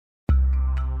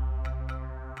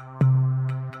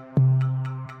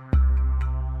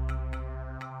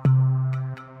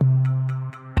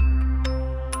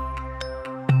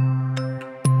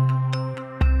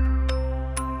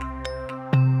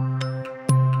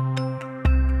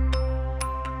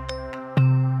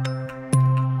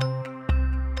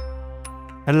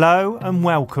Hello and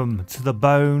welcome to the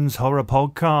Bones Horror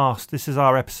Podcast. This is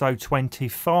our episode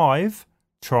 25,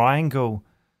 Triangle.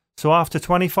 So after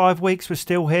 25 weeks, we're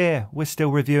still here. We're still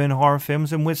reviewing horror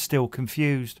films and we're still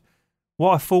confused.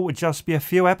 What I thought would just be a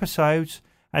few episodes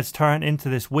has turned into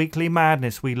this weekly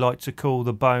madness we like to call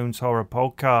the Bones Horror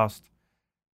Podcast.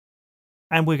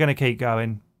 And we're going to keep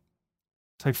going.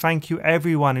 So thank you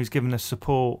everyone who's given us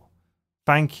support.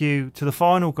 Thank you to the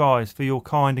final guys for your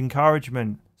kind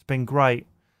encouragement. It's been great.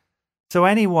 So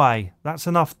anyway, that's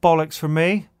enough bollocks from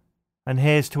me. And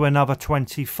here's to another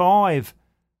 25.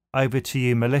 Over to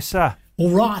you, Melissa.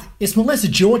 Alright, it's Melissa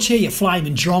George here, you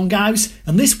flaming drongos.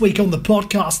 And this week on the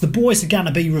podcast, the boys are going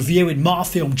to be reviewing my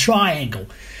film Triangle.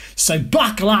 So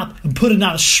buckle up and put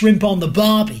another shrimp on the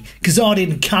barbie, because I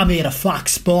didn't come here to fuck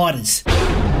spiders.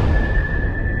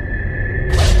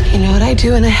 You know what I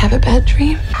do when I have a bad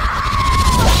dream?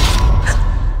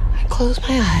 I close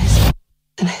my eyes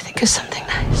and I think of something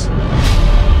nice.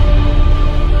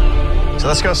 So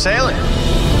let's go sailing.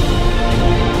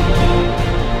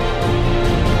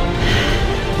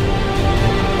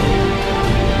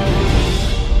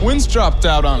 Wind's dropped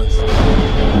out on us.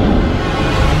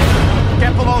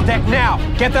 Get below deck now.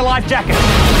 Get the life jacket.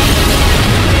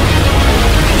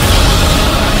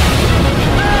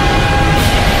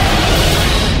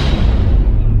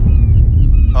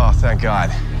 Oh, thank God.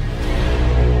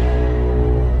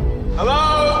 Hello?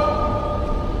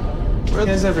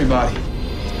 Where's everybody?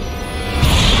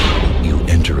 You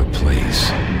enter a place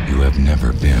you have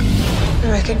never been.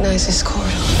 I recognize this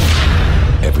corridor.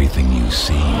 Everything you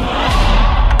see, you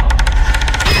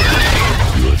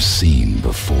have seen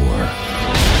before.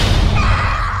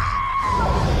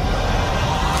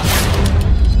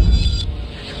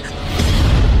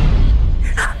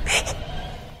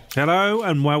 Hello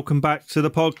and welcome back to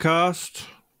the podcast.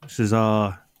 This is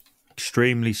our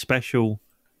extremely special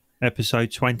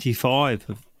episode 25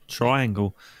 of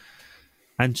Triangle.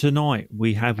 And tonight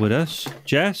we have with us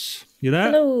Jess, you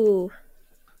there? Hello.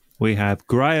 We have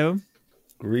Graham.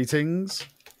 Greetings.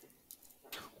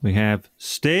 We have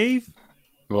Steve.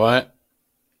 What?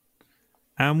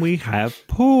 And we have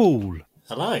Paul.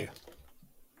 Hello.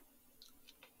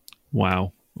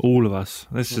 Wow. All of us.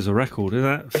 This is a record,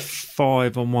 isn't it?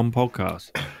 5 on one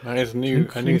podcast. That is a new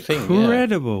thing.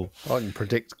 Incredible. I can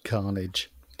predict carnage.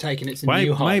 Taking it to Wait,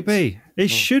 new heights. maybe. It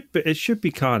should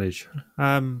be carnage.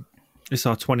 It's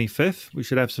our 25th. We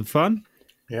should have some fun.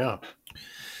 Yeah.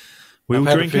 We all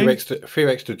I've had drinking? a few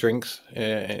extra drinks.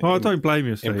 I don't blame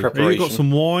you, Steve. Have you preparation. got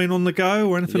some wine on the go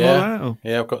or anything like that? Or?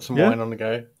 Yeah, I've got some Yeah? wine on the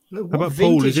go. Look, How what about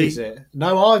Paul? vintage Is he- is it?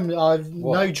 No, I've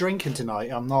What? no drinking tonight.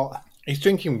 I'm not. He's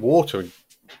drinking water and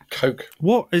Coke.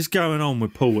 What is going on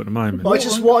with Paul at the moment? I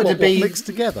just wanted to be mixed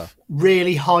together.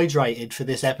 really hydrated for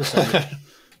this episode.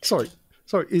 Sorry.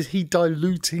 Is he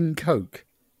diluting Coke?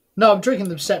 No, I'm drinking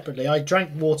them separately. I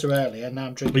drank water earlier, and now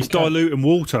I'm drinking He's Coke. diluting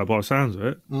water by the sounds of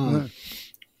it.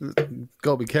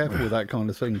 Got to be careful with that kind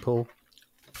of thing, Paul.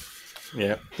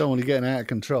 Yeah. Don't want to get out of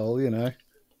control, you know.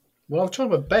 Well, I've tried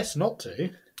my best not to.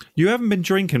 You haven't been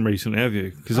drinking recently, have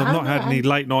you? Because I've not had any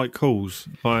late night calls.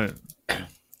 Like,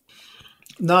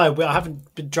 No, but I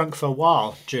haven't been drunk for a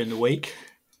while during the week.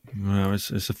 no,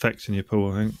 it's affecting you,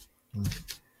 Paul, I think.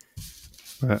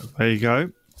 But there you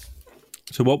go.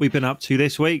 So what we've been up to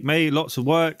this week, me, lots of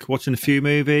work, watching a few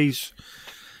movies.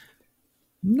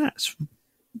 And that's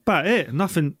about it.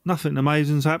 Nothing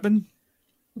amazing's happened.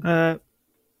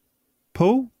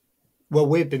 Paul? Well,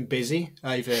 we've been busy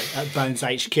over at Bones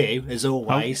HQ as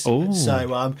always. Oh. So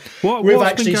What's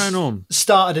actually been going on?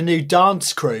 started a new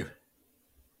dance crew.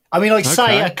 I mean, I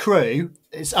say Okay. a crew.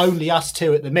 It's only us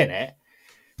two at the minute,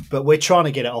 but we're trying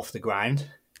to get it off the ground.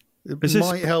 It Is this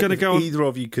might help gonna if go on- either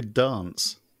of you could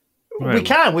dance. Well, We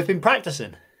can. We've been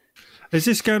practicing. Is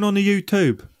this going on the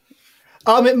YouTube?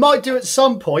 It might do at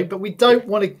some point, but we don't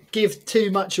want to give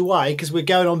too much away because we're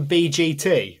going on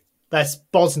BGT. That's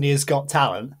Bosnia's Got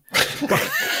Talent.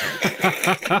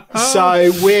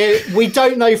 So we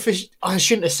don't know for. I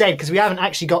shouldn't have said because we haven't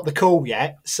actually got the call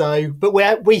yet. So, but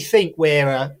we think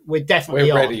we're definitely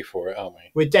We're on. ready for it, aren't we?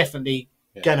 We're definitely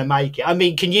going to make it. I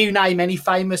mean, can you name any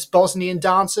famous Bosnian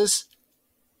dancers?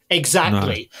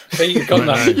 Exactly. So you've got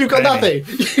that. You've got nothing.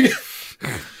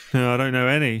 No, I don't know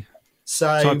any.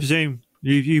 So, So I presume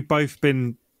you've both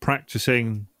been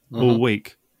practicing all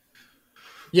week.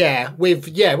 we've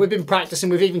been practicing.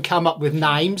 We've even come up with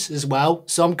names as well.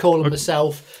 So I'm calling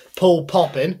myself Paul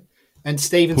Poppin, and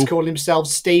Stephen's calling himself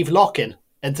Steve Lockin,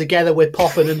 and together we're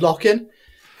popping and locking.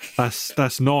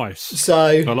 That's nice. So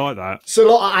I like that. it's a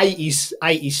lot of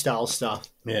 80s style stuff.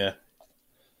 Yeah.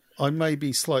 I may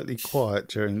be slightly quiet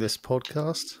during this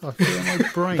podcast. I feel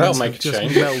my brains That'll have make a just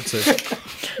change. melted.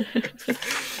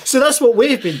 So that's what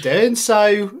we've been doing.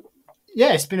 So,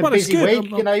 yeah, it's been a Well, it's busy good.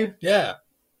 week, you know. Yeah.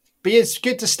 But it's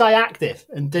good to stay active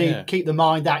and Yeah. keep the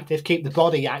mind active, keep the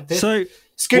body active. So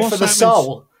it's good what's for the happened-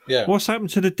 soul. Yeah. what's happened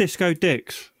to the Disco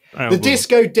Dicks The album?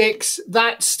 Disco Dicks,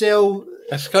 that's still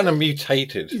That's kind of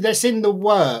mutated. that's in the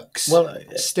works. Well,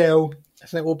 still.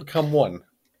 hasn't it all become one?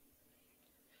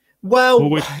 Well, Well,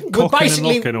 we're Cocking and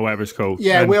basically Locking or whatever it's called.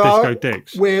 yeah, and we're Disco our,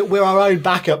 Dicks. we're our own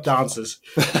backup dancers.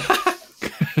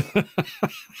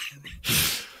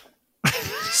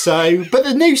 So, but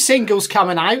the new single's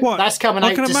coming out. What? That's coming I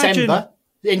out can December imagine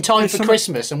in time there's for some-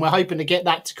 Christmas, and we're hoping to get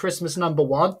that to Christmas number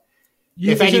one.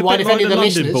 You- if is it a anyone- bit if like any of the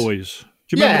London listeners- Boys.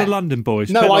 Do you remember Yeah. the London Boys?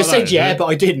 No, Bit I like said that, yeah, is it? but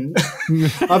I didn't.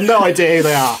 I've no idea who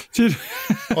they are.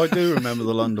 I do remember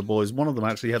the London Boys. One of them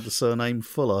actually had the surname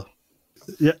Fuller.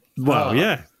 Yeah. Well, Ah.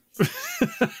 yeah.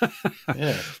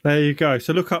 Yeah. There you go.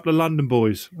 So look up the London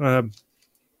Boys.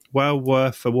 Well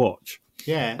worth a watch.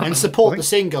 Yeah, and support the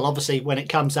single obviously when it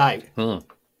comes out.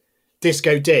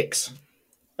 Disco Dicks,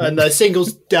 and the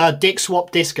single's Dick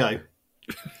Swap Disco.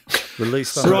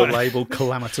 Released under the label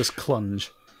Calamitous Clunge.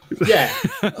 Yeah.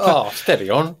 Oh, steady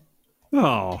on.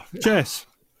 Oh, Jess,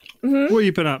 what have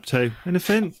you been up to?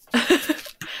 Anything?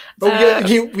 Oh,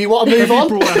 you want to move on?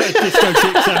 Brought out a Disco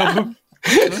Dicks album.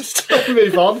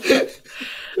 Move on.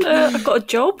 I've got a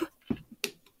job.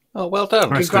 Oh, well done.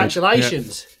 That's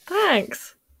Congratulations.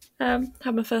 Thanks.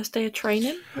 Had my first day of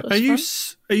training. It was Are you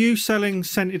fun. are you selling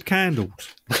scented candles?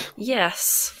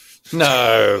 Yes.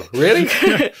 No, really?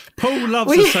 Paul loves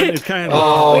We- a scented candle.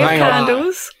 Oh, we have hang on.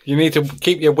 candles. You need to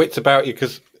keep your wits about you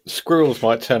because squirrels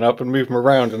might turn up and move them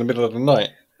around in the middle of the night.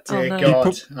 Dear no.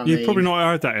 God. You've probably not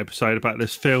heard that episode about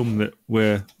this film that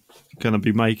we're going to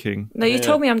be making. No, you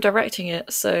told me I'm directing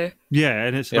it, so. Yeah,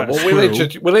 and it's Yeah, about well, a we'll, squirrel.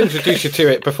 we'll introduce you to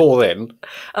it before then.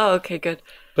 Oh, okay, good.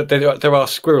 But there are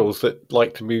squirrels that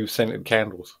like to move scented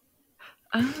candles.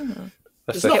 Oh.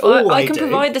 That's It's the- not Well, all I they can do.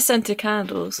 provide the scented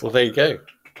candles. well, there you go.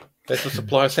 There's the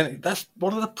supply of scented. That's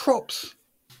one of the props.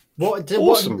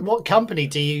 What company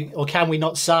do you, or can we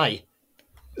not say?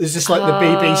 Is this like the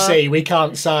BBC? We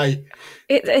can't say.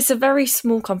 It's a very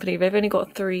small company. They've only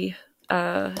got 3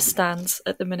 stands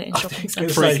at the minute in shopping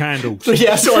centres. Free say- candles.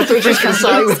 Yeah, so I thought you were just going to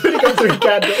say we've only got 3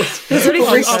 candles. There's only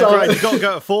 3 Stop. stands. You've got to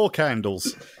go to 4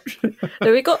 candles.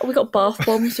 No, we got bath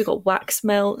bombs, we got wax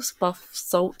melts, bath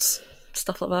salts,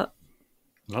 stuff like that.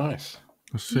 Nice.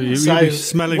 So you'll So be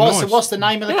smelling what's, nice. what's the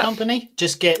name of the company?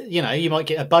 Just get, you might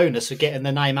get a bonus for getting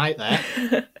the name out there.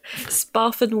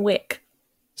 Spaff and Wick.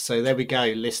 So there we go,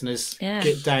 listeners. Yeah.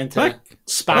 Get down to That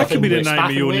Spaff could be the and name Spaff of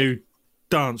and your Wick. new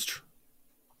dance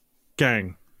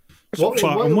gang. What Spaff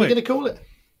are and we Wick. going to call it?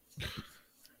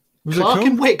 Was it Clark called?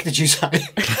 and Wick, did you say? I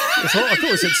thought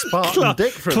it said Spartan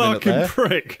Dick for a Clark minute and there.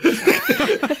 Prick.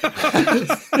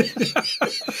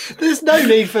 There's no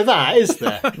need for that, is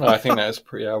there? No, I think that's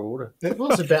pretty out of order. It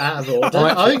was a bit out of order.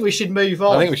 Right. I think we should move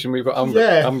on. I think we should move on.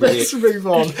 Yeah, I'm really, let's move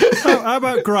on. How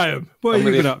about Graham? What have I'm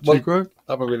you really- been up to, well- Graham?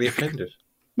 I'm really offended.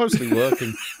 Mostly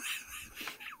working.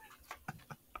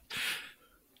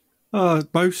 Oh,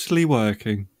 mostly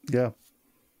working. Yeah.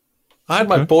 I had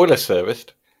my boiler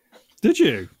serviced. Did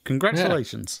you?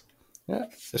 Congratulations. Yeah,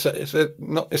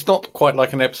 it's not quite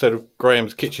like an episode of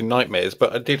Graham's Kitchen Nightmares,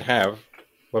 but I did have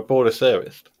my boiler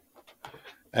serviced,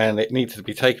 and it needed to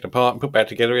be taken apart and put back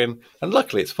together again. And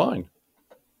luckily, it's fine.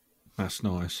 That's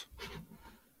nice.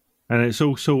 And it's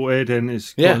all sorted, and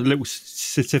it's Yeah. got a little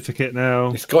certificate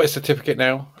now. It's got a certificate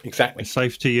now. Exactly. It's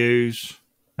safe to use,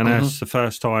 and that's the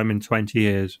first time in 20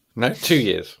 years. No, 2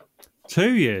 years.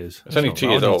 2 years. It's only That's 2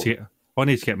 not years bad. old. I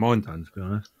need to get mine done, to be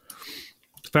honest.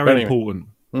 It's very But anyway. important.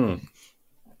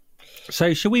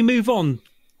 So, shall we move on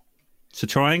to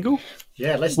Triangle?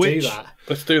 Yeah, let's Which- do that.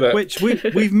 Let's do that. Which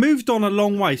we've moved on a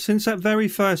long way since that very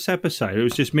first episode. It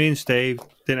was just me and Steve,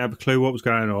 didn't have a clue what was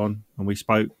going on, and we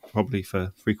spoke probably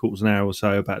for 3/4 of an hour or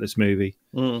so about this movie.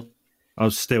 I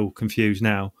was still confused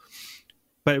now,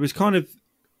 but it was kind of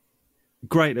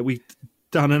great that we've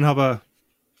done another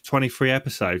 23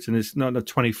 episodes, and it's not the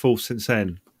 24th since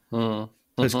then. So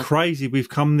it's crazy we've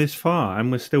come this far,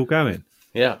 and we're still going.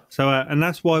 Yeah. So, and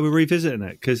that's why we're revisiting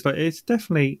it, because it's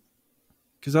definitely.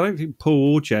 Because I don't think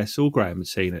Paul or Jess or Graham had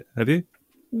seen it. Have you?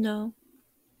 No.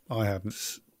 I hadn't.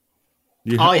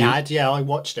 I had, yeah, I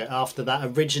watched it after that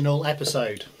original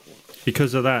episode.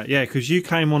 Because of that, yeah. Because you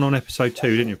came on episode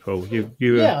 2, didn't you, Paul? You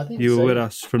Yeah, I were think you so. were with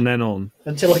us from then on.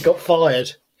 Until I got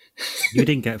fired. You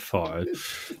didn't get fired.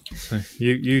 So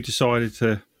you decided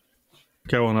to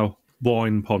go on a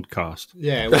wine podcast.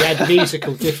 Yeah, we had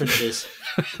musical differences.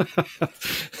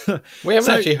 We haven't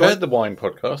So- actually heard the wine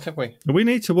podcast, have we? We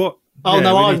need to what? Oh yeah,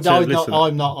 no, we I'm need to not listen.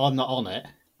 on it.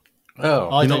 Oh, Oh,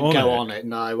 I You're not don't on go it? on it.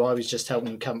 No, I was just helping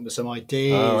them come up with some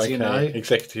ideas. oh, okay. You know.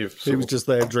 Executive. He was just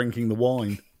there drinking the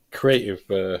wine. creative.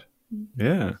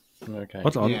 Yeah. Okay.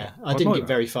 Yeah, I didn't get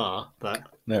very far, but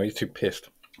No, he's too pissed.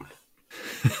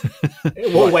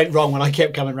 it all went wrong when I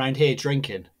kept coming round here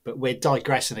drinking. But we're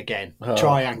digressing again.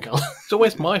 Triangle. It's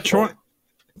always my fault.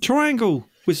 Triangle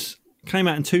came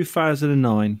out in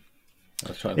 2009. I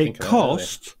was trying to think It of that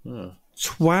cost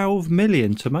 $12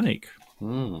 million to make.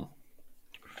 Hmm.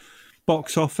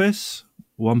 Box office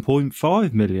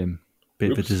 1.5 million.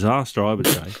 Bit of a disaster, I would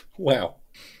say. earlier. Wow.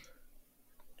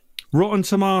 Rotten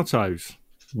Tomatoes.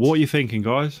 What are you thinking,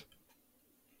 guys?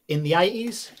 In the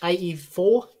 80s,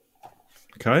 84.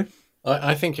 Okay.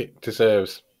 I think it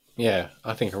deserves, I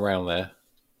think around there.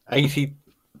 80,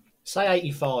 Say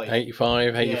 85.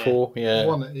 85, 84, yeah.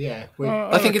 One.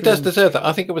 I think it does deserve that.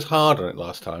 I think it was hard on it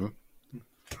last time.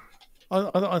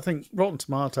 I think Rotten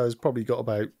Tomatoes probably got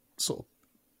about sort of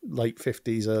late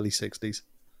 50s, early 60s.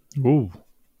 Ooh.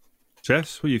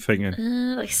 Jess, what are you thinking?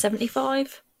 Like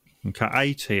 75. Okay,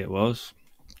 80 it was.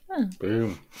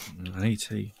 Boom.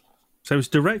 80. So it was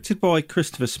directed by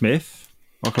Christopher Smith.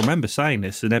 I can remember saying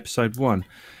this in episode 1. And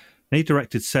he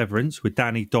directed Severance with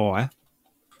Danny Dyer.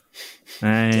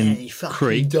 And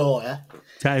Creep.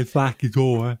 Danny fucking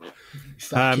Dyer.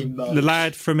 The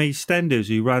lad from EastEnders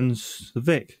who runs the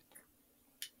Vic.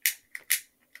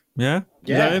 Yeah?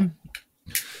 Is that him?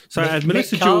 So it had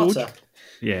Melissa George.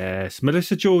 Yes,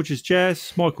 Melissa George as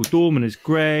Jess, Michael Dorman as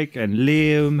Greg, and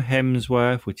Liam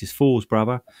Hemsworth, which is Thor's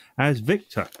brother, as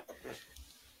Victor.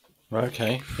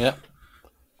 Okay, yeah.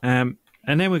 And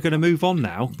then we're going to move on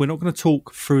now. We're not going to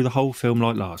talk through the whole film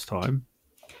like last time.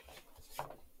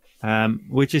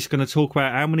 We're just going to talk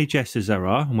about how many Jesses there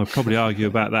are, and we'll probably argue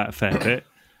about that a fair bit.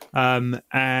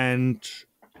 And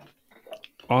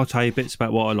I'll tell you bits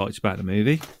about what I liked about the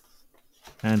movie.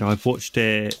 And I've watched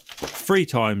it 3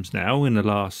 times now in the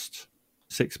last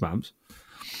 6 months.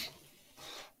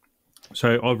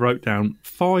 So I wrote down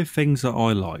 5 things that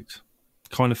I liked.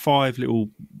 Kind of 5 little,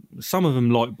 some of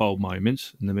them light bulb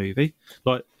moments in the movie.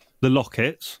 Like the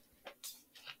lockets.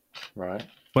 Right.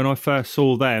 When I first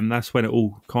saw them, that's when it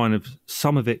all kind of,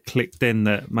 some of it clicked in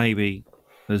that maybe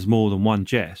there's more than one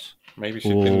Jess. Maybe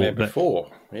she's been there before.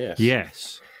 Yes.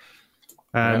 Yes.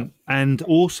 And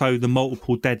also the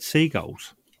multiple dead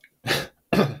seagulls.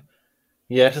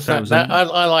 Yes,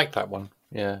 I like that one.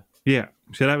 Yeah. Yeah.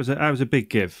 So that was a big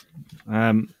give.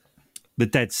 The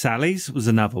Dead Sallies was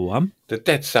another one. The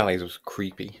Dead Sallies was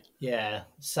creepy. Yeah,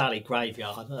 Sally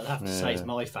Graveyard. I'd have to say is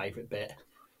my favourite bit.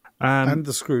 And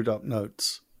the screwed up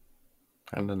notes.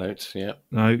 And the notes, yeah.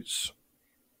 Notes.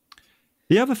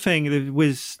 The other thing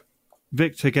was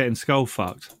Victor getting skull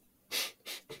fucked.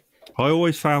 I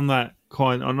always found that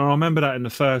and I remember that in the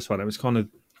first one, it was kind of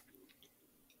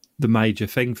the major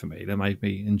thing for me that made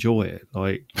me enjoy it.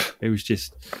 Like it was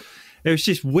just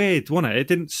weird, wasn't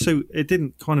it? It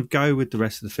didn't kind of go with the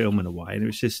rest of the film in a way, and it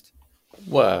was just.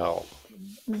 Well,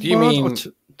 do you mean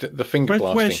the finger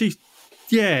blasting? Where she,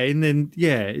 and then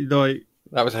like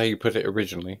that was how you put it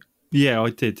originally. Yeah, I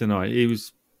did, didn't I? It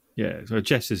was, so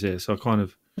Jess is here, so I kind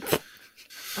of.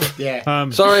 Yeah.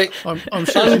 Sorry, I'm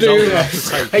sure. He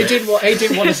didn't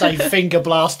want to say finger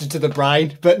blasted to the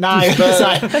brain, but now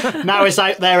it's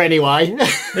out there anyway.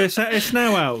 It's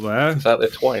now out there. It's out there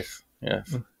twice. Yeah.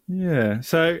 Yeah.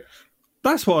 So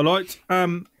that's what I liked.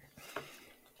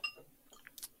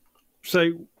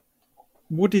 So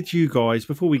what did you guys,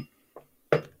 before we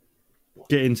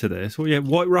get into this? Well,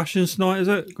 White Russians tonight, is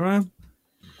it, Graham?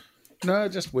 No,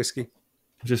 just whiskey.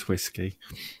 Just whiskey.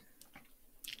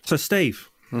 So Steve.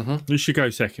 You should go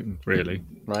second, really.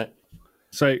 Right.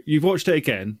 So you've watched it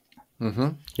again. Mm-hmm.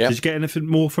 Yeah. Did you get anything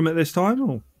more from it this time?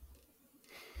 Or?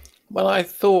 Well, I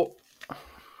thought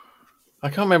I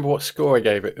can't remember what score I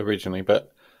gave it originally,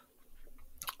 but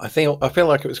I feel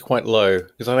like it was quite low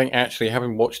because I think actually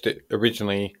having watched it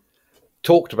originally,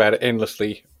 talked about it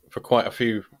endlessly for quite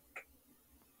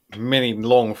many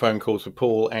long phone calls with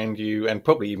Paul and you, and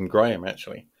probably even Graham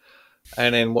actually,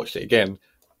 and then watched it again.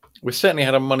 We certainly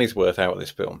had our money's worth out of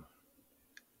this film.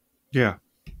 Yeah.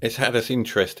 It's had us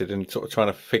interested in sort of trying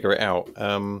to figure it out.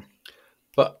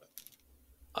 But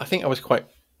I think I was quite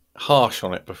harsh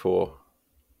on it before.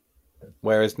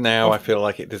 Whereas now I feel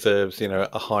like it deserves,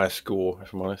 a higher score,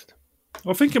 if I'm honest.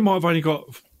 I think it might have only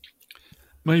got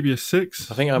maybe a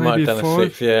 6. I think I might have done a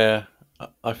 6, yeah.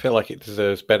 I feel like it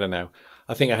deserves better now.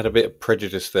 I think I had a bit of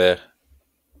prejudice there.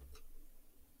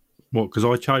 What, because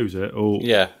I chose it? Or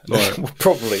yeah,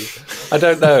 probably. I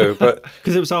don't know, but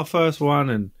because it was our first one,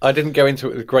 and I didn't go into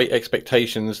it with great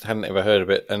expectations. Hadn't ever heard of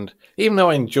it, and even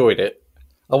though I enjoyed it,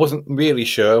 I wasn't really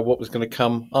sure what was going to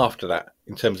come after that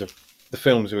in terms of the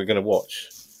films we were going to watch.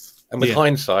 And with Yeah.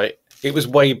 hindsight, it was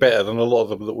way better than a lot of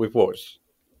them that we've watched.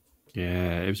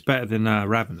 Yeah, it was better than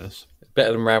Ravenous.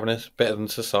 Better than Ravenous, better than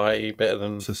Society, better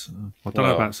than... I don't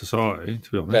know about Society,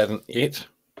 to be honest. Better than It.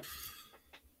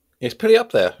 It's pretty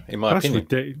up there, in my That's opinion.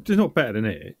 ridiculous. It's not better than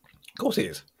it. Of course it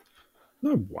is.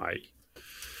 No way.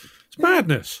 It's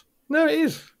madness. No, it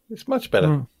is. It's much better.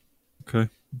 Oh, okay.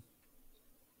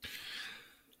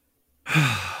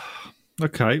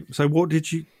 Okay, so what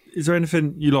did you... Is there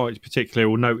anything you liked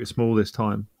particularly or noticed more this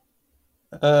time?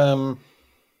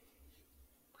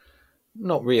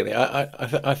 Not really.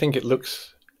 I think it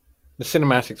looks... The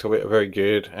cinematics of it are very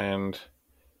good, and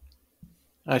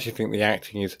I actually think the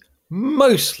acting is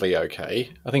mostly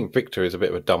okay. I think Victor is a bit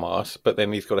of a dumbass, but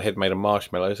then he's got a head made of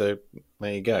marshmallow, so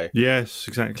there you go. Yes,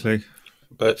 exactly.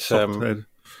 But Soft head.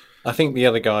 I think the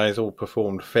other guys all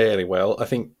performed fairly well. I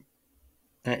think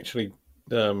actually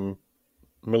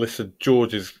Melissa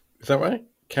George's, is that right?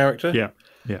 Character? Yeah.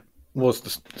 Was the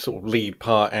sort of lead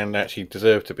part and actually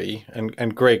deserved to be.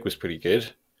 And Greg was pretty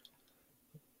good.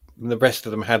 And the rest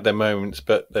of them had their moments,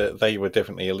 but they were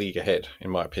definitely a league ahead, in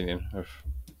my opinion, of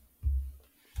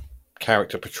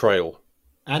character portrayal.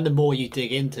 And the more you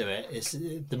dig into it,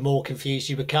 the more confused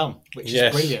you become, which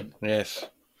Yes, is brilliant. Yes.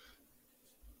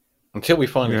 Until we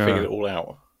finally figured it all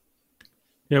out.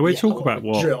 Yeah, we'll Yeah, talk about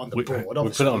what... drew it on the board. We put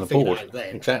Obviously, it on the figured board. out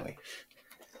then. Exactly.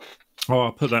 Oh,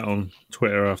 I'll put that on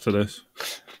Twitter after this.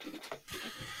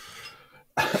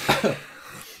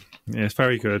 Yeah, it's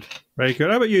very good. Very good.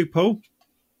 How about you, Paul?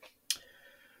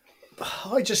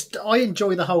 I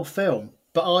enjoy the whole film,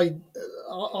 but I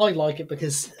like it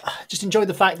because I just enjoy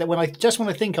the fact that when I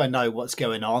think I know what's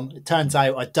going on, it turns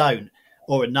out I don't,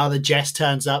 or another Jess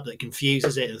turns up that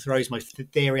confuses it and throws my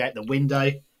theory out the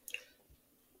window.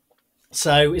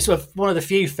 So it's one of the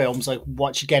few films I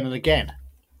watch again and again.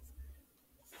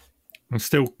 And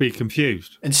still be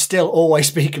confused. And still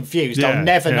always be confused. Yeah, I'll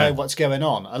never yeah. know what's going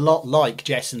on. A lot like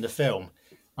Jess in the film.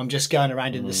 I'm just going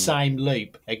around in the same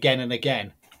loop again and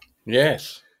again.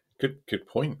 Yes. Good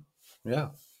point.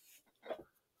 Yeah.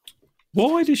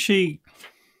 Why did she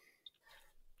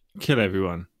kill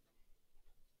everyone?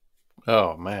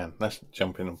 Oh, man. That's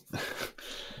jumping.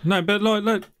 No, but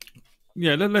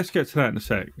let's get to that in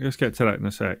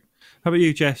a sec. How about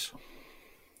you, Jess?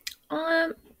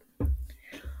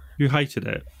 You hated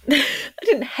it. I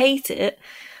didn't hate it.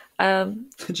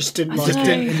 Just didn't I like Just don't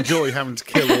it. know. didn't enjoy having to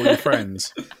kill all your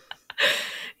friends.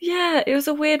 Yeah, it was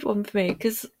a weird one for me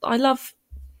because I love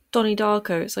Donnie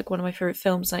Darko. It's like one of my favourite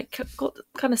films. Like, got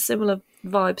kind of similar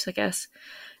vibes, I guess.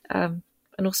 And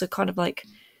also kind of like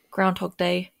Groundhog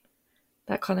Day,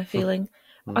 that kind of feeling.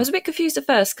 I was a bit confused at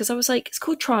first because I was like, it's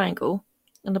called Triangle,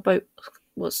 and the boat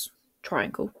was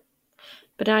Triangle.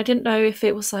 But I didn't know if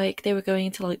it was like they were going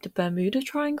into like the Bermuda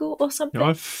Triangle or something.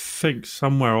 I think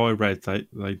somewhere I read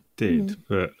they did,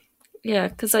 but Yeah,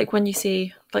 because like when you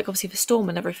see like obviously the storm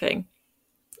and everything,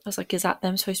 I was like, is that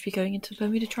them supposed to be going into the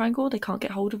Bermuda Triangle? They can't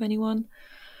get hold of anyone.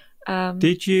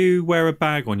 did you wear a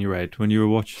bag on your head when you were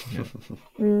watching it?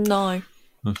 No.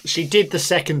 She did the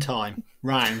second time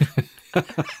round.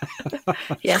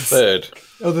 Yes. Third.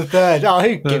 Oh, the third. Oh,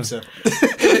 who gives a...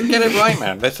 Get it right,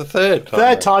 man. That's the third time.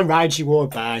 Third time round she wore a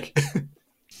bag.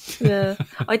 Yeah.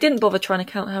 I didn't bother trying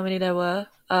to count how many there were.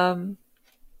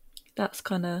 That's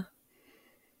kind of...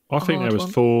 I think there hard was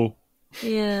one. 4.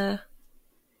 Yeah.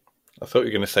 I thought you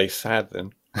were going to say sad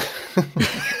then.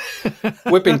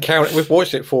 We've been counting. We've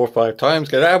watched it 4 or 5 times.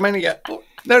 Go, how many?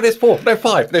 No, there's 4. No,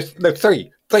 5. There's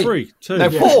 3. 3, 2. No,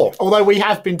 4. Although we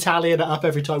have been tallying it up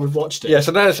every time we've watched it. Yeah,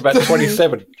 so now it's about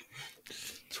 27.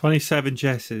 27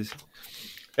 Jesses.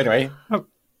 Anyway, How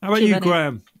about Too you, many.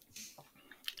 Graham?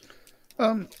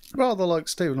 Rather like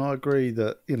Stephen, I agree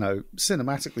that,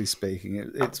 cinematically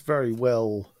speaking, it's very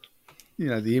well,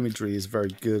 the imagery is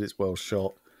very good, it's well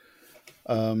shot.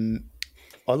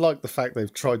 I like the fact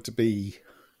they've tried to be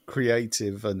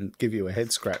creative and give you a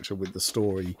head scratcher with the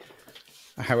story.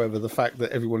 However, the fact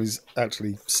that everyone is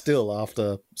actually still,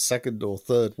 after second or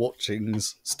third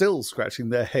watchings, still scratching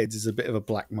their heads is a bit of a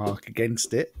black mark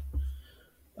against it.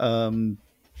 I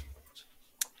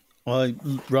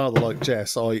rather like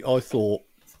Jess. I thought,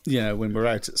 when we're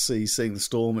out at sea seeing the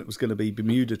storm, it was going to be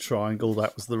Bermuda Triangle.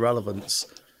 That was the relevance.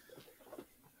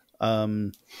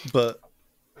 But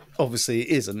obviously it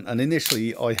isn't. And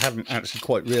initially, I hadn't actually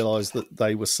quite realised that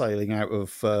they were sailing out of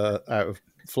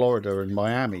Florida and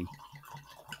Miami,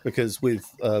 because with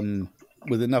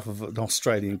enough of an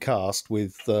Australian cast,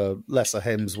 with Lesser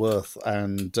Hemsworth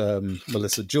and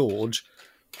Melissa George,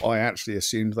 I actually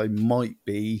assumed it might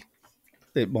be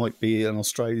an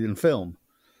Australian film.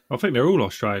 I think they're all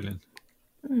Australian.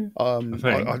 I I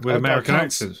think, with American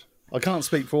accents. I can't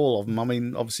speak for all of them. I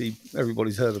mean, obviously,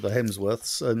 everybody's heard of the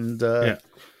Hemsworths, and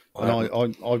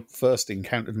I first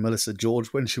encountered Melissa George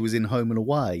when she was in Home and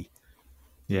Away.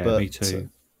 Yeah, But, me too.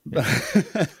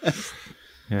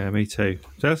 Yeah, me too.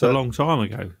 So that's a long time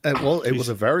ago. Well, it was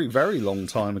a very, very long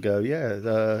time ago.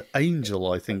 Yeah,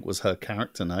 Angel, I think, was her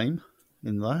character name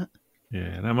in that.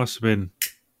 Yeah, that must have been.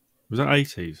 Was that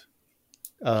 80s?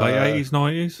 Late 80s,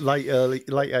 90s? Late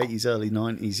 80s, early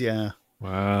 90s. Yeah.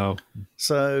 Wow.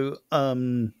 So, I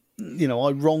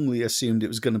wrongly assumed it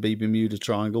was going to be Bermuda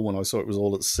Triangle when I saw it was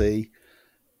all at sea.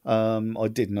 I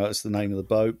did notice the name of the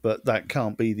boat, but that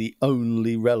can't be the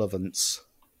only relevance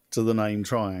to the name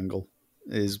Triangle,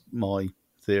 is my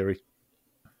theory.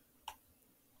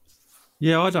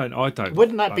 Yeah, I don't.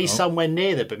 Wouldn't that be somewhere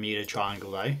near the Bermuda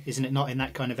Triangle, though? Isn't it not in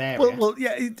that kind of area? Well,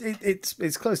 yeah,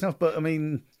 it's close enough, but I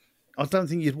mean, I don't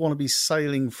think you'd want to be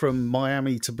sailing from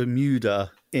Miami to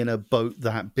Bermuda in a boat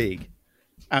that big,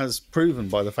 as proven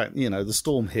by the fact, the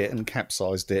storm hit and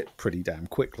capsized it pretty damn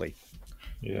quickly.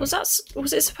 Yeah.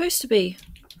 Was it supposed to be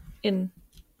in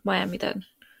Miami then?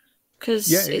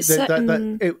 Because it's set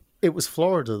in... it was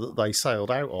Florida that they sailed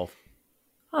out of.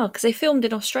 Oh, because they filmed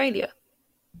in Australia.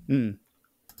 That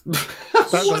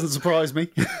doesn't surprise me.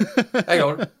 Hang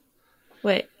on.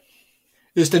 Wait.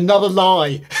 Just another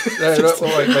lie.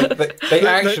 They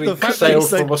actually sailed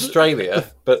from Australia,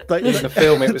 but in the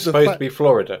film it was supposed to be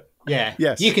Florida. Yeah.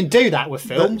 Yes. You can do that with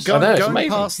films.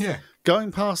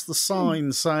 Going past the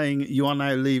sign saying you are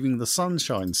now leaving the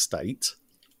Sunshine State,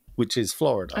 which is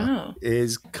Florida,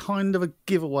 is kind of a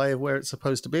giveaway of where it's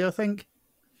supposed to be, I think.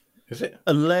 Is it?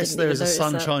 Unless there is a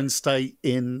Sunshine State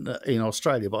in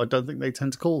Australia, but I don't think they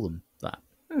tend to call them that.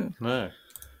 No.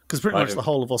 Because pretty much the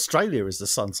whole of Australia is the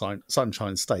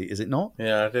Sunshine State, is it not?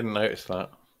 Yeah, I didn't notice that.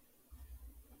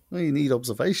 Well, you need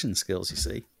observation skills, you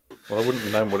see. Well, I wouldn't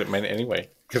have known what it meant anyway,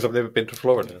 because I've never been to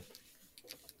Florida.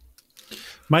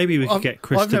 Maybe we could get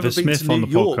Christopher Smith on the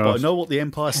York, podcast. But I know what the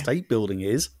Empire State Building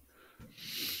is.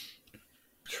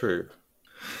 True.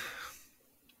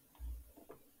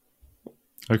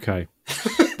 Okay.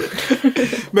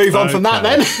 Move on from that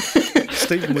then.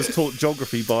 Stephen was taught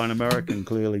geography by an American,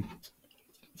 clearly.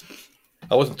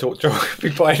 I wasn't taught geography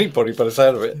by anybody by the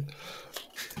sound of it.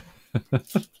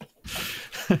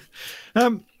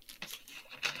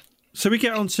 So we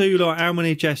get on to how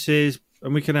many Jesses,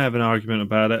 and we can have an argument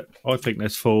about it. I think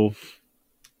there's 4.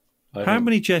 How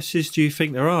many Jesses do you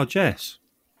think there are, Jess?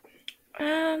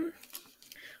 Well,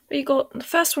 you got the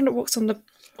first one that walks onto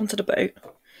the boat.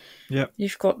 Yep.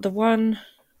 You've got the one.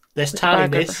 Let's with tally the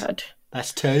bag this. overhead.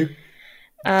 That's 2.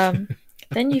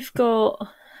 Then you've got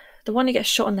the one who gets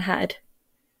shot in the head.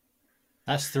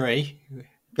 That's 3.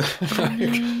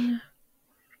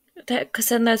 Because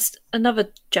then there's another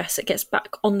Jess that gets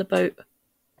back on the boat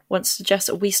once the Jess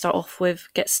that we start off with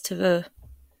gets to the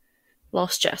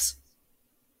last Jess.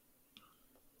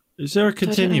 Is there a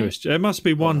continuous? There must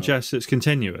be one Jess that's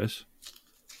continuous.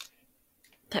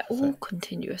 They're all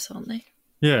continuous, aren't they?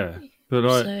 Yeah,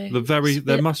 but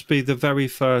there must be the very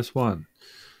first one.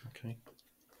 Okay.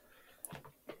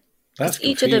 Because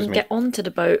each of them get onto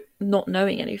the boat not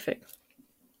knowing anything.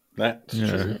 That's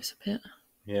true. It's a bit...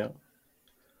 Yeah.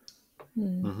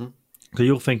 Mm-hmm. So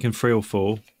you're thinking 3 or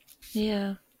 4.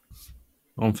 Yeah.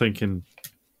 I'm thinking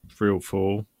 3 or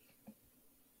 4.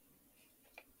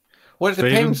 Well, it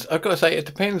depends. I've got to say, it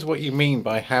depends what you mean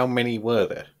by how many were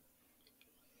there.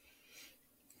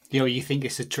 You think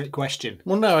it's a trick question?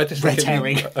 Well, no, I just think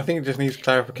it just needs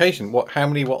clarification. How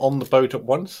many were on the boat at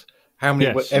once? How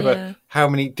many were ever? Yeah. How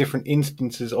many different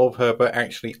instances of her were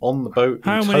actually on the boat?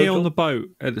 How many on the boat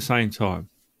at the same time?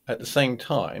 At the same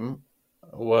time,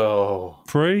 well,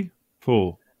 3,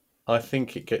 4. I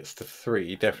think it gets to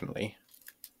 3 definitely,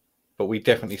 but we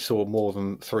definitely saw more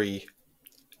than 3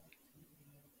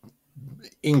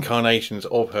 incarnations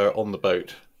of her on the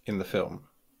boat in the film,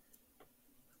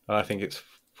 and I think it's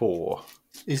 4.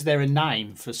 Is there a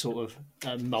name for sort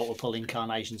of multiple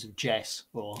incarnations of Jess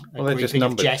or a they're just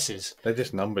numbered. of Jesses? They're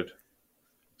just numbered.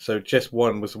 So Jess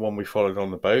 1 was the one we followed on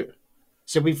the boat.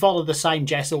 So we followed the same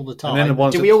Jess all the time. And then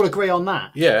do we all agree on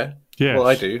that? Yeah. Yes. Well,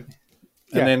 I do.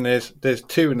 And then there's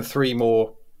 2 and 3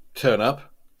 more turn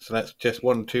up. So that's Jess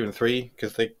 1, 2, and 3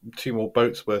 because 2 more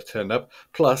boats were turned up.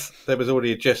 Plus there was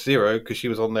already a Jess 0 because she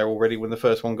was on there already when the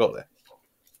first one got there.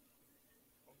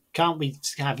 Can't we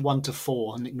have 1 to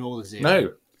 4 and ignore the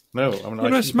 0? No. I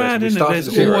mean, that's mad, isn't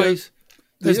it?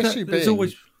 There's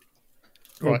always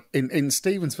right in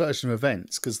Stephen's version of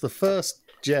events, because the first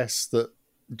Jess that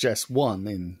Jess won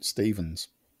in Stephen's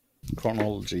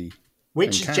chronology.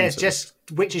 Which is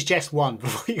Jess 1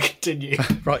 before you continue?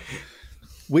 Right.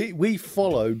 We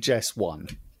follow Jess 1.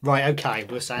 Right, okay.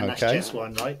 We're saying that's Okay. Jess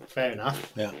one, right? Fair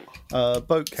enough. Yeah.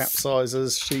 Boat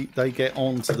capsizes. They get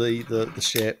onto the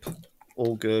ship.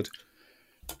 All good.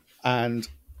 And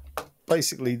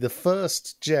basically, the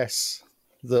first Jess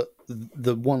that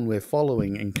the one we're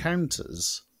following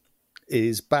encounters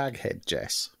is Baghead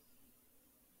Jess.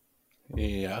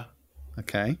 Yeah.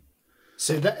 Okay.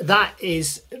 So that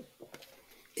is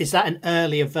that an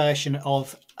earlier version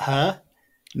of her?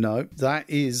 No, that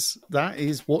is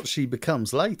what she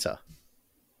becomes later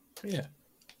Yeah.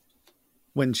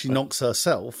 when she knocks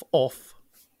herself off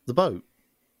the boat.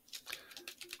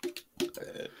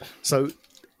 So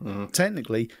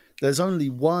technically, there's only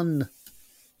one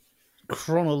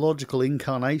chronological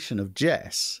incarnation of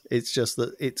Jess. It's just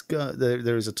that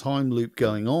there is a time loop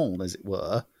going on, as it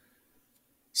were,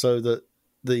 so that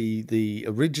the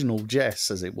original Jess,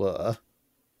 as it were,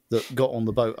 that got on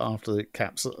the boat after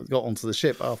got onto the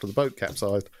ship after the boat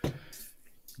capsized,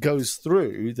 goes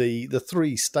through the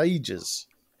three stages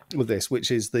with this, which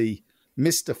is the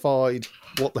mystified,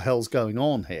 what the hell's going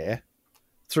on here,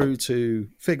 through to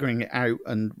figuring it out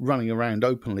and running around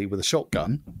openly with a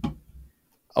shotgun,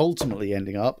 ultimately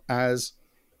ending up as,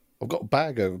 I've got a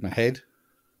bag over my head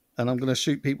and I'm going to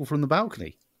shoot people from the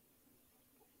balcony.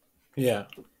 Yeah.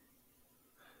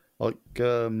 Like,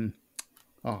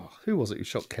 who was it who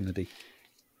shot Kennedy?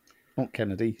 Not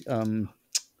Kennedy.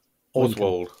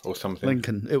 Oswald or something.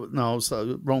 Lincoln. I was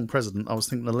the wrong president. I was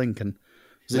thinking of Lincoln.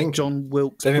 Was Lincoln. it John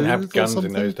Wilkes They didn't have Booth or guns in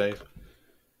something? those days.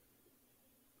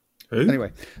 Who?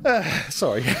 Anyway,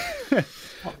 sorry.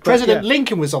 President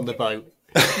Lincoln was on the boat.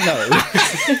 No,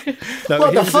 What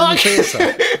he the was fuck? in the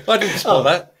theatre. I didn't spot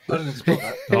that. I didn't spot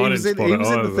that. He I was didn't in, spot he it was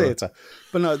in the either. theatre.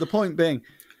 But no, the point being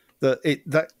that it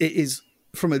is,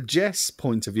 from a Jess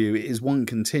point of view, it is one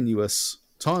continuous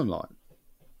timeline.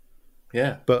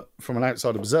 Yeah. But from an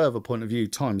outside observer point of view,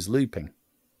 time's looping.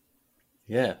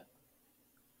 Yeah.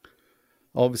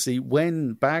 Obviously,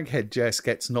 when Baghead Jess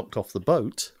gets knocked off the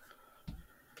boat,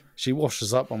 she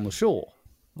washes up on the shore.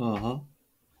 Uh-huh.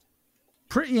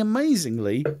 Pretty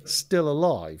amazingly, still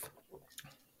alive.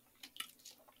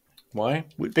 Why?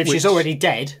 But she's already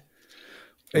dead.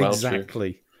 Well,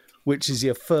 Exactly. Which is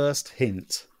your first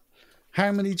hint.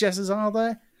 How many Jesses are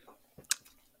there?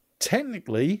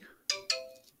 Technically,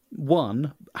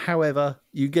 one. However,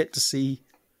 you do get to see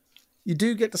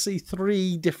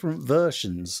three different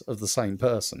versions of the same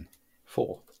person.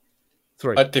 4.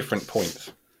 Three. At different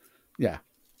points. Yeah.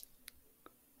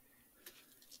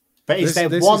 But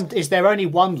is there only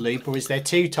one loop or is there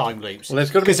two time loops? Well,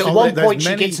 there's gotta be Because at some- one there's point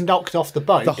many- she gets knocked off the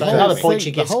boat, The but at another point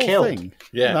she gets killed. Thing,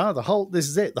 Yeah. No, this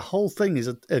is it. The whole thing is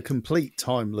a complete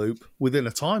time loop within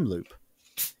a time loop.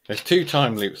 There's 2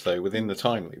 time loops, though, within the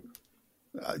time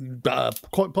loop.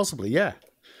 Quite possibly, yeah.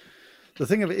 The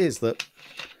thing of it is that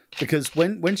because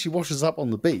when she washes up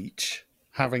on the beach,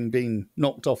 having been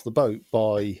knocked off the boat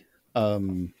by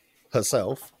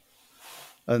herself,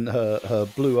 and her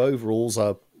blue overalls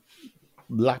are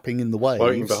lapping in the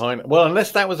Floating waves. behind. Well,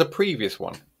 unless that was a previous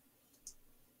one.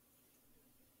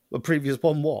 The previous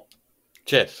one, what?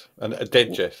 Jess. A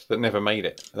dead Jess that never made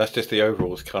it. That's just the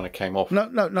overalls kind of came off.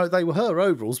 No, they were her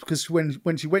overalls because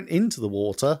when she went into the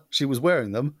water, she was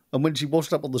wearing them, and when she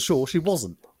washed up on the shore, she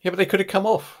wasn't. Yeah, but they could have come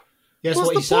off. That's What's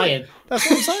what the he's saying. point? That's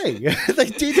what I'm saying. They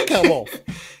did come off.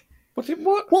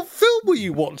 What? What film were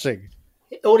you watching?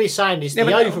 All he's saying is Yeah,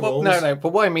 the but overalls. No. But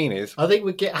what I mean is, I think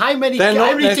we get how many They're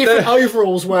not- different they're-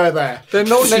 overalls were there? they're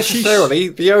not necessarily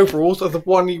the overalls of the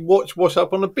one you wash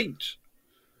up on the beach.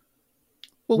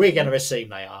 We're going to assume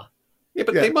they are. Yeah,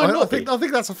 but Yeah, they might I not think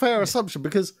that's a fair assumption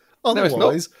because it's not.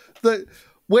 otherwise,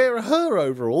 where are her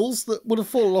overalls that would have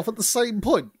fallen off at the same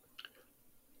point?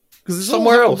 Because it's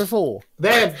Somewhere all happened else. before.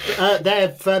 They're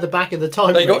further back in the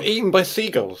time. They got loop. eaten by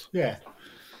seagulls. Yeah.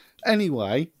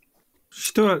 Anyway,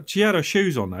 She had her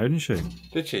shoes on though, didn't she?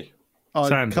 Did she? I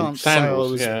Sandals. can't say I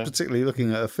Sandals, was yeah. particularly looking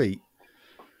at her feet.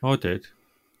 I did.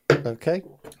 Okay.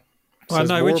 Well, Says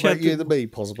no, more when she about had you the- than me,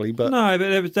 possibly, but No,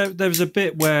 but there was a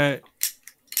bit where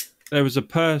there was a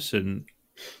person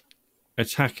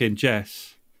attacking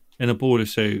Jess in a border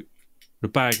suit, with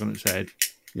a bag on its head,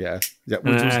 yeah, which and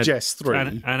it was had- Jess 3. and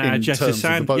it in had Jess's terms of the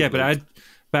sand. boat Yeah, but loop.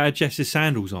 it had Jess's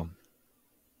sandals on.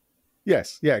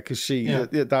 Yes, yeah, because she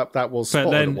that was But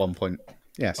spotted then- at one point.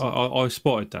 Yes. I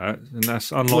spotted that, and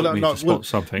that's unlike me to spot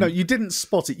something. No, you didn't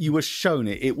spot it. You were shown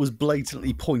it. It was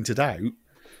blatantly pointed out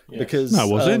because No,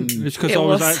 it wasn't. It's because It I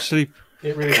was was. actually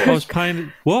It really I was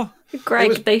playing. What?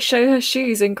 Greg, they show her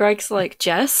shoes, and Greg's like,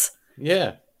 Jess?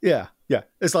 Yeah. yeah, Yeah,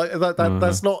 it's like that.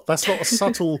 That's not a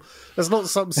subtle. That's not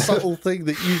some subtle thing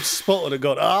that you spotted and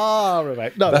gone,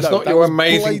 Rebecca. No, That's not that your was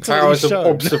amazing blatantly powers of shown.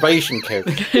 observation, Kev.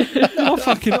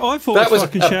 I thought That it was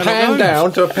fucking a Sherlock pan Holmes.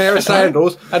 down to a pair of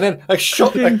sandals, and then a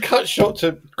cut shot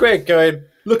to Greg going,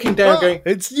 looking down, going,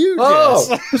 It's you,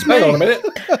 "Oh, Jess. hang on a minute."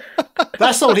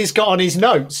 That's all he's got on his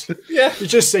notes. Yeah, It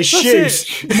just says That's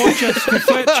shoes. it. My Jessica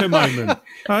Fletcher moment.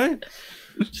 Hey?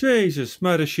 Jesus,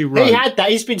 Murder, She Wrote. He had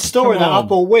that. He's been storing Come that up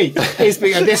on. all week. He's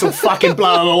been, this will fucking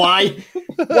blow him away.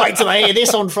 Wait till I hear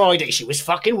this on Friday. She was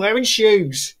fucking wearing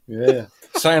shoes. yeah,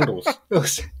 sandals.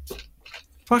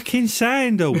 Fucking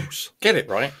sandals. Get it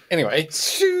right. Anyway,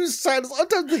 Shoes, sandals. I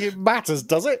don't think it matters,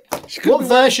 does it? She could What be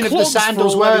version of wearing the clogs for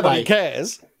sandals all were anybody they?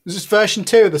 Cares. Was this version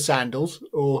 2 of the sandals?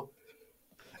 Or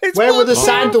It's where were one the pair of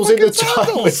sandals in the fucking time?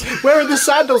 sandals. Where are the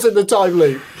sandals in the time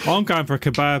loop? I'm going for a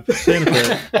kebab. See you in a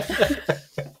bit.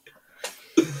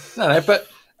 no, but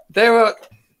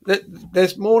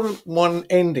there's more than one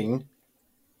ending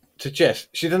to Jess.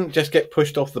 She doesn't just get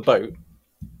pushed off the boat.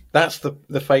 That's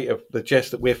the fate of the Jess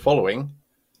that we're following.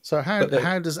 So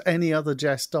how does any other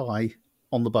Jess die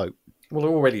on the boat? Well, they're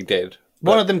already dead.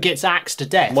 One of them gets axed to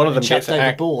death. One of them and gets chucked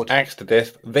overboard. axed to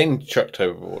death, then chucked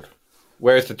overboard.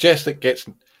 Whereas the Jess that gets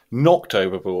knocked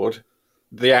overboard,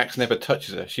 the axe never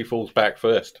touches her. She falls back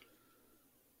first.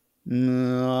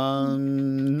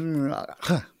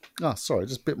 Sorry, I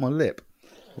just bit my lip.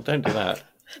 Well, don't do that.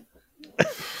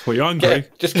 Well, you're hungry.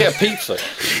 Just get a pizza.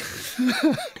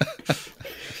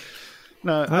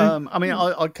 No, I mean,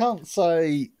 I can't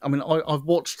say. I mean, I've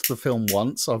watched the film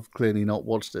once. I've clearly not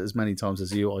watched it as many times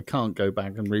as you. I can't go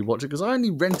back and rewatch it because I only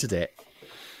rented it.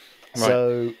 Right.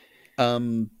 So,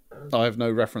 I have no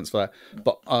reference for that.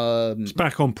 But It's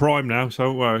back on Prime now, so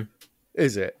don't worry.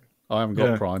 is it? I haven't got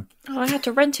Yeah. Prime. Oh, I had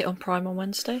to rent it on Prime on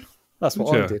Wednesday. That's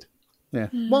what Yeah. I did. Yeah,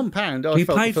 £1. I You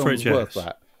felt the paid film for it, was worth Jess?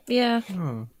 that. Yeah,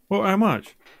 Well, how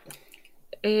much?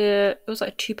 it was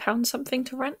like £2 something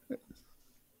to rent.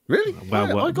 Really?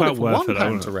 Well, I got it for worth it, £1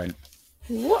 wasn't to it? rent.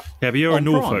 What? Yeah, but you're in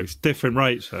On Prime. Norfolk. It's different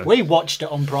rates, though. We watched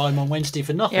it on Prime on Wednesday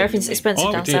for nothing. Yeah, everything's didn't we? expensive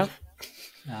Oh, down we did. south.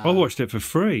 I watched it for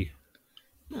free.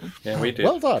 Yeah, we did.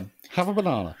 Well done. Have a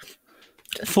banana.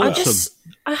 Fulsome.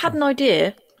 I had an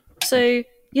idea. So,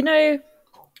 you know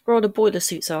where all the boiler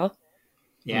suits are?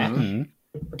 Yeah.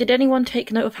 Mm-hmm. Did anyone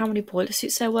take note of how many boiler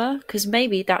suits there were? Because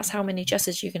maybe that's how many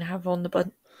Jesses you can have on the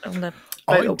boat I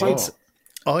at did. once.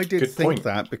 I did Good think point.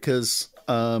 that because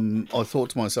I thought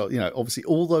to myself, obviously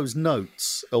all those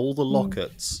notes, all the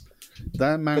lockets,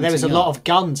 they're mounting But there was a lot up. of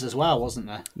guns as well, wasn't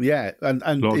there? Yeah, and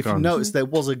Lot of if you guns. notice, there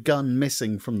was a gun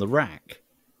missing from the rack.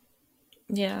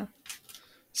 Yeah.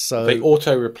 So, They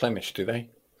auto replenish, do they?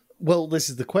 well, this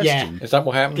is the question. Is that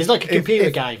what happens? It's like a computer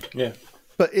if- game. Yeah.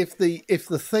 But if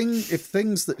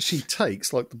things that she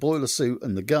takes, like the boiler suit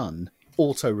and the gun,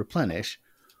 auto replenish,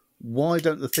 why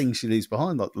don't the things she leaves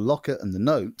behind, like the locket and the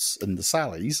notes and the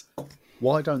Sallies,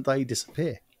 why don't they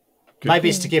disappear? Maybe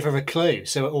it's to give her a clue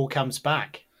so it all comes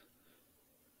back.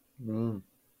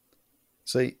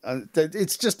 See,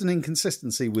 it's just an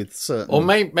inconsistency with certain. Or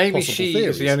maybe possible she is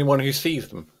theories. the only one who sees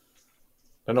them.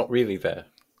 They're not really there.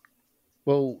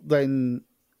 Well, then,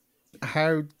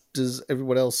 how does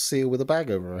everyone else see her with a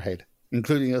bag over her head,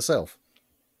 including herself?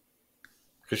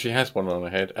 Because she has one on her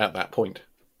head at that point.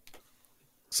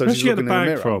 So Where'd she's she get the looking in bag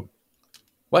mirror. from?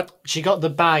 What? She got the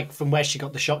bag from where she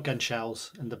got the shotgun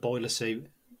shells and the boiler suit.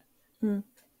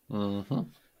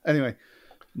 Anyway,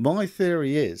 my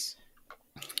theory is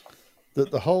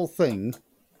that the whole thing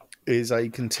is a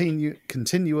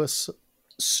continuous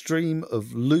stream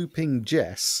of looping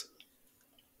Jess.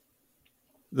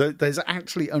 There's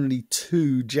actually only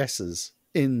 2 Jesses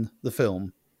in the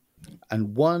film,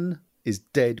 and one is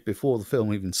dead before the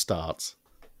film even starts.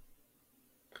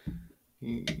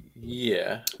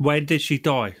 Yeah. When did she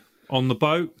die? On the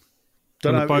boat?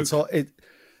 Don't On the know. boat?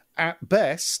 At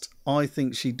best, I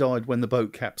think she died when the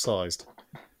boat capsized.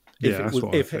 Yeah, that's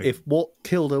what I think. If what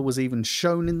killed her was even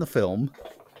shown in the film,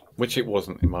 Which it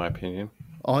wasn't, in my opinion.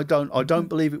 I don't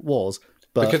believe it was.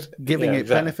 But Because- giving yeah, it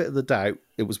exactly. benefit of the doubt,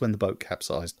 it was when the boat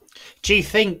capsized. Do you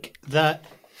think that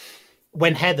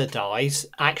when Heather dies,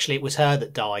 actually it was her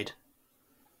that died?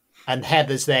 And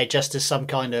Heather's there just as some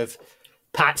kind of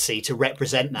patsy to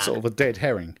represent that? Sort of a dead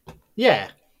herring.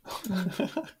 Yeah.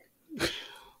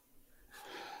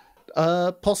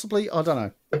 Possibly, I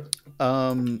don't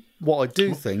know. What I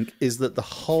do think is that the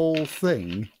whole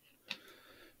thing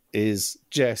is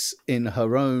Jess in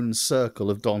her own circle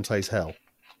of Dante's hell.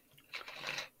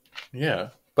 Yeah.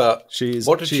 But She's-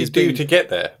 what did she she's do been- to get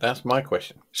there? That's my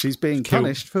question. She's being Kill-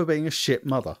 punished for being a shit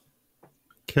mother.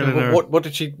 Killing her. What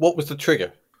did she? What was the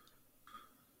trigger?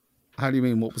 How do you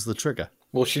mean, what was the trigger?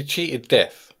 Well, she cheated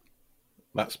death.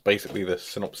 That's basically the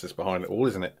synopsis behind it all,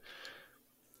 isn't it?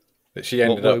 That she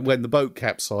ended up... When the boat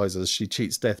capsizes, she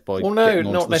cheats death by Well, no, getting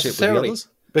onto not the ship with the necessarily. others?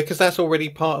 Because that's already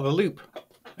part of the loop.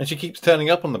 And she keeps turning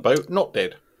up on the boat, not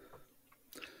dead.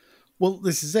 Well,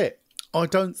 this is it. I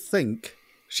don't think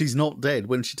she's not dead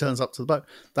when she turns up to the boat.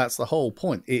 That's the whole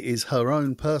point. It is her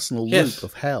own personal loop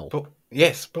of hell.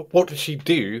 But what does she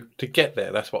do to get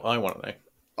there? That's what I want to know.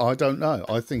 I don't know.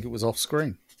 I think it was off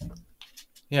screen.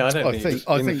 Yeah, I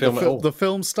think the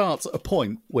film starts at a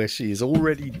point where she is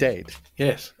already dead.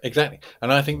 Yes, exactly.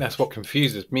 And I think that's what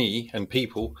confuses me and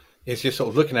people, is just sort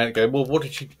of looking at it going, well,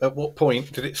 at what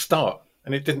point did it start?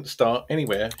 And it didn't start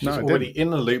anywhere. She's already in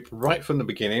the loop right from the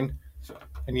beginning.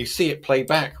 And you see it play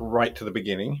back right to the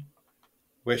beginning,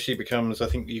 where she becomes, I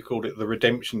think you called it the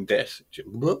redemption death.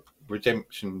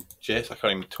 Redemption Jess. I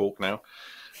can't even talk now.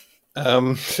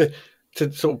 To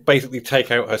sort of basically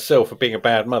take out herself for being a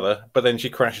bad mother, but then she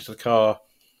crashes the car,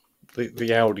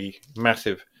 the Audi,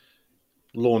 massive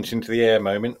launch into the air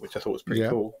moment, which I thought was pretty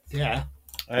cool. Yeah.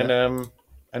 And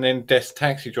then Death's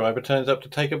taxi driver turns up to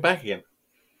take her back again.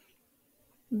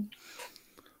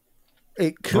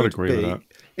 It could I'd agree with that.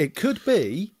 It could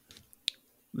be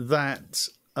that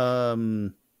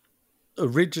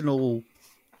original,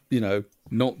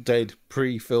 not dead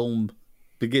pre-film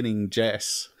beginning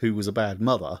Jess, who was a bad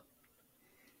mother.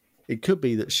 It could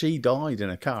be that she died in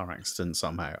a car accident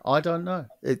somehow. I don't know.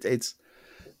 It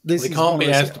can't be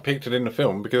as depicted in the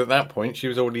film, because at that point she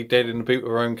was already dead in the boot of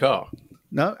her own car.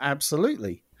 No,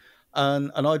 absolutely,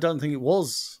 and I don't think it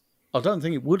was. I don't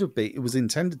think it would have been. It was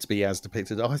intended to be as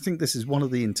depicted. I think this is one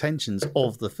of the intentions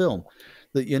of the film,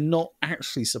 that you're not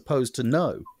actually supposed to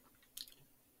know.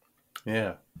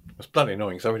 Yeah, it's bloody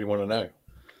annoying, because I really want to know.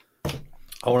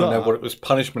 I want to know what it was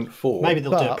punishment for. Maybe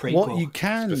they'll do a prequel.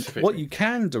 What you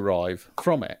can derive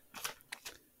from it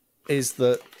is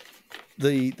that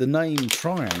the name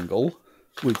Triangle,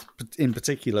 with in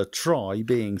particular tri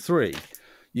being 3,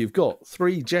 you've got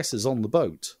 3 Jesses on the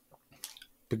boat,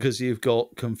 because you've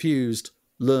got Confused,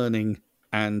 Learning,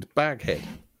 and Baghead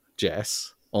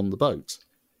Jess on the boat.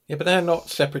 Yeah, but they're not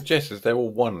separate Jesses. They're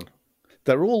all one.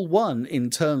 They're all one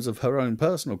in terms of her own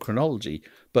personal chronology,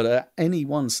 but at any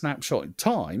one snapshot in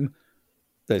time,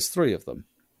 there's 3 of them.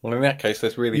 Well, in that case,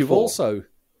 there's really 4.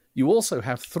 You also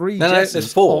have 3 No, Jesses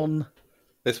there's 4. on...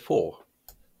 There's 4.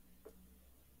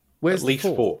 Where's at least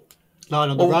 4? 4. 9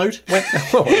 on the road?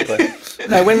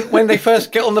 When they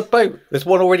first get on the boat, there's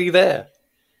one already there.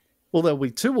 Well, there'll be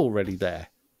 2 already there.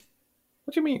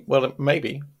 What do you mean? Well,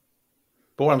 maybe.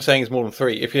 But what I'm saying is more than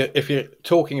 3. If you're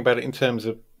talking about it in terms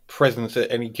of presence at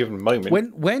any given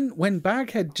moment. When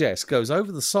Baghead Jess goes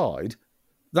over the side,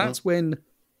 that's when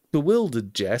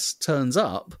bewildered Jess turns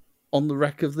up on the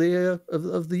wreck of the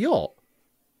yacht.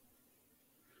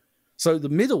 So the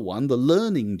middle one, the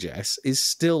Learning Jess, is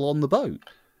still on the boat.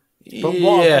 But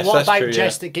what about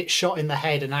Jess that gets shot in the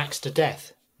head and axed to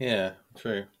death? Yeah,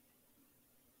 true.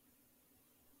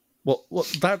 What?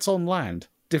 That's on land.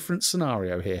 Different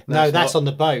scenario here. No, that's on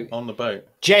the boat. On the boat.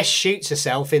 Jess shoots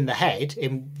herself in the head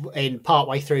in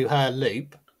partway through her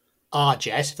loop. Our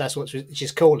Jess, if that's what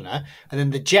she's calling her. And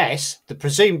then the Jess,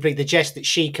 presumably the Jess that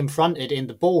she confronted in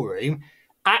the ballroom,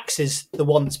 axes the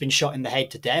one that's been shot in the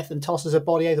head to death and tosses her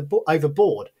body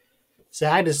overboard. So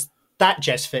how does that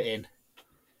Jess fit in?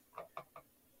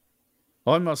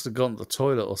 I must have gone to the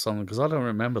toilet or something, because I don't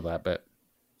remember that bit.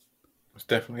 It's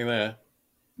definitely there.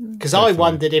 Because I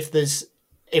wondered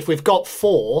if we've got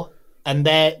 4 and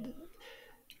they're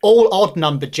all odd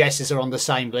numbered Jesses are on the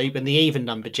same loop and the even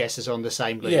numbered Jesses are on the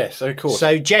same loop. Yes, of course.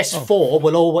 So Jess 4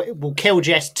 will kill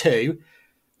Jess 2,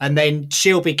 and then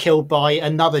she'll be killed by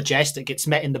another Jess that gets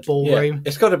met in the ballroom. Yeah,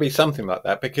 it's got to be something like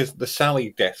that, because the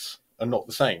Sally deaths are not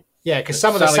the same. Yeah, because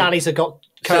some of the Sallys have got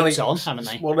coats on, haven't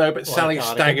they? Well, no, but Sally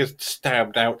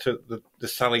stabbed out to the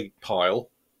Sally pile.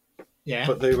 Yeah.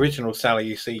 But the original Sally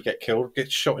you see get killed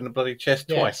gets shot in the bloody chest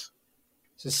twice.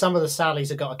 So some of the Sallys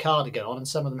have got a cardigan on and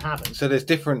some of them haven't. So there's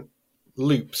different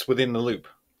loops within the loop.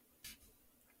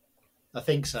 I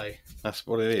think so. That's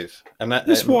what it is. And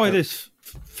that's why this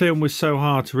film was so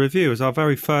hard to review. It was our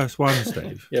very first one,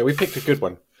 Steve. Yeah, we picked a good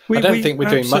one. I don't think we're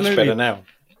doing much better now.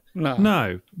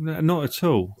 No, not at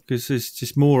all. Because there's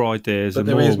just more ideas. But and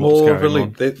there is more of a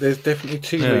loop. On. There's definitely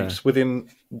 2 loops within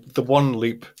the one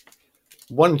loop.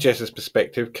 One Jess's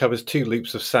perspective covers 2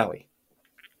 loops of Sally.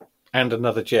 And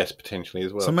another Jess, potentially,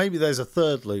 as well. So maybe there's a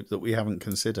 3rd loop that we haven't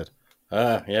considered.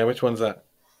 Ah, yeah, which one's that?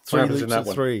 3 loops in that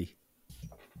of 3.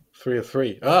 3 of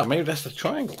 3. Ah, maybe that's the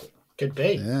triangle. Could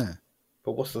be. Yeah.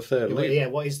 But what's the 3rd loop? Yeah,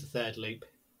 what is the 3rd loop?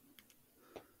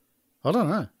 I don't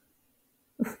know.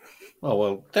 Oh,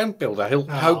 well, don't build our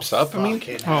hopes up. I mean,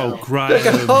 Oh,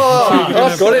 Graham. oh,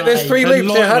 I've got it. There's 3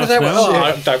 loops here. How does that work? Enlighten Oh,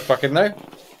 us I don't fucking know.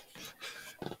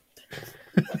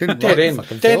 Didn't Dead write the end.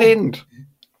 fucking Dead film. end.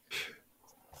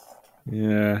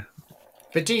 Yeah.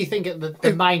 But do you think at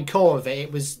the main core of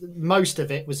it, most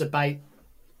of it was about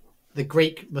the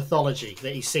Greek mythology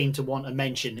that he seemed to want to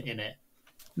mention in it?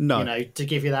 No, You know, to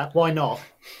give you that. Why not?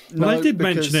 Well, No, they did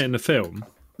because mention it in the film.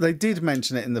 They did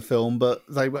mention it in the film, but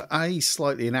they were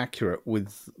slightly inaccurate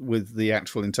with the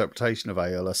actual interpretation of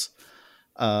Aeolus.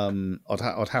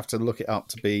 I'd have to look it up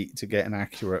to get an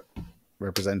accurate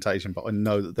representation, but I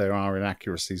know that there are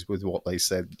inaccuracies with what they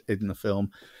said in the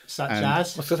film. Such And-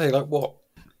 as? I was going to say, like what?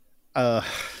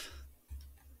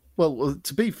 Well,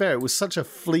 to be fair, it was such a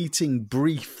fleeting,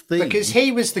 brief thing. Because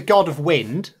he was the god of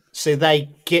wind, so they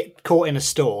get caught in a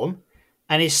storm,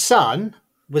 and his son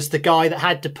was the guy that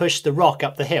had to push the rock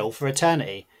up the hill for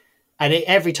eternity. And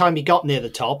every time he got near the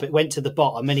top, it went to the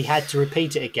bottom, and he had to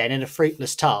repeat it again in a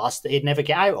fruitless task that he'd never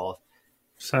get out of.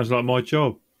 Sounds like my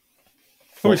job.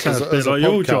 Probably sounds a bit as a like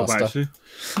your job, podcaster.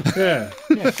 actually.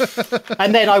 Yeah.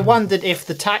 And then I wondered if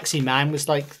the taxi man was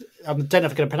like, I don't know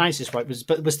if I'm going to pronounce this right,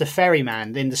 but was the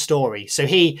ferryman in the story. So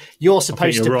you're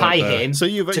supposed you're to right pay there. him So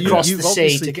you've to cross the sea.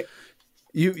 obviously- To get...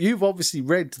 You've obviously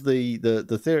read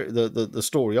the theory, the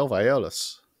story of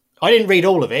Aeolus. I didn't read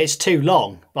all of it; it's too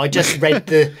long. I just read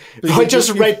the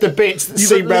read the bits that You've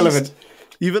seem at relevant. least-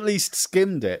 You've at least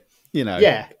skimmed it, you know.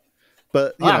 Yeah,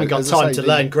 But you I haven't know, got as I time say, to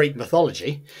learn Greek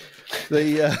mythology.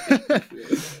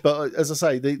 But as I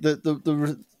say, the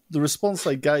response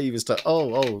they gave is to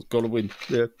got to win.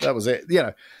 Yeah, that was it. You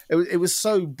know, it was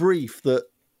so brief that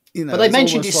But they it's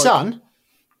mentioned his almost like- son.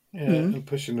 Yeah, and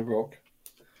pushing the rock.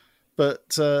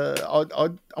 But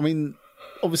I mean,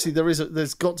 obviously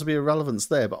there's got to be a relevance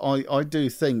there. But I do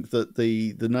think that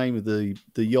the name of the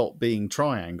yacht being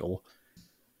Triangle,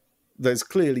 there's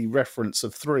clearly reference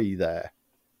of 3 there.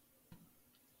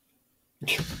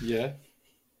 Yeah.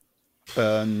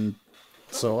 And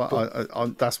so I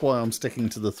that's why I'm sticking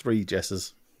to the 3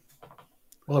 Jesses.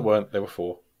 Well, they weren't. They were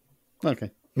 4.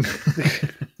 Okay.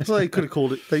 So they could have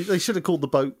called it. They should have called the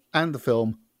boat and the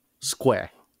film Square.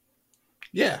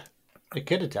 Yeah. They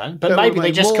could have done, but That maybe would they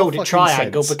make just more called it fucking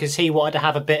Triangle sense. because he wanted to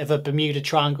have a bit of a Bermuda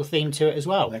Triangle theme to it as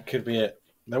well. That could be it.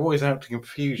 They're always out to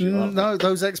confuse you, aren't No,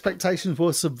 those expectations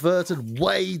were subverted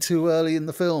way too early in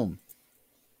the film.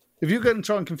 If you're going to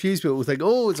try and confuse people who think,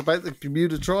 it's about the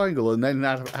Bermuda Triangle, and then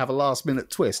have a last-minute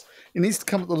twist, it needs to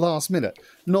come at the last minute,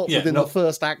 not Yeah, within not- the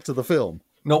first act of the film,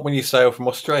 they? Not when you sail from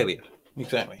Australia.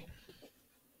 Exactly.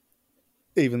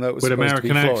 even though it was With supposed to be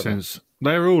American Florida. accents.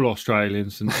 They're all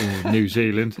Australians and or New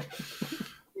Zealand.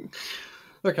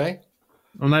 Okay.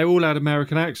 And they all had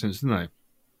American accents, didn't they?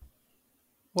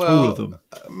 Well, All of them.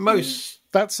 Most.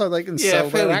 That's so they can Yeah, sell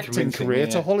their fairly acting convincing, career yeah.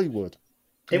 to Hollywood.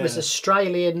 It was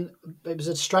Australian. It was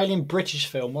an Australian British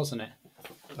film, wasn't it?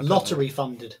 Lottery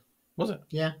funded. Was it?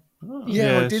 Yeah. Yeah,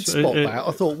 I Yes, did spot it- that.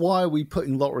 I thought, why are we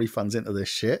putting lottery funds into this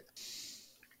shit?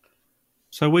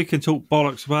 So we can talk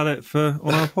bollocks about it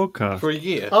on our podcast. For a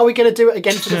year. Are we going to do it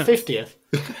again for the 50th?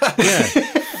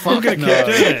 Yeah. We're going to keep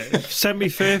doing it.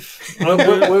 75th.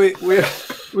 Well,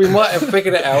 we might have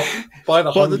figured it out by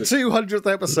the By the 100th.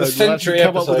 200th episode, The we'll actually century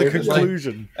come up with a episode, it's like-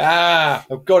 conclusion.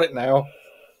 I've got it now.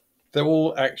 They're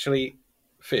all actually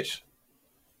fish.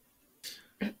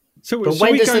 So, But so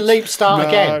when we does go the loop start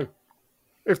again?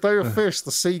 If they were fish,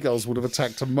 the seagulls would have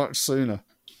attacked them much sooner.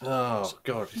 Oh,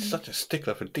 God. He's such a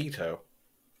stickler for detail.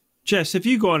 Jess, have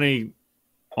you got any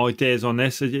ideas on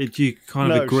this? Do you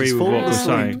kind of No, agree she's with what fallen we're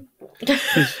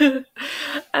asleep. saying?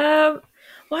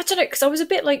 Well, I don't know, because I was a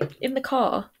bit like in the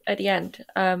car at the end.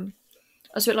 I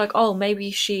was a bit like,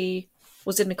 maybe she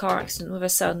was in a car accident with her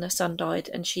son died,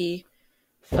 and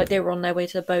they were on their way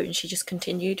to the boat and she just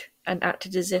continued and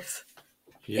acted as if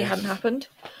it hadn't happened.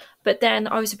 But then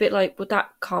I was a bit like, well,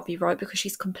 that can't be right because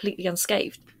she's completely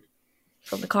unscathed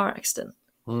from the car accident.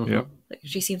 Yeah. Like,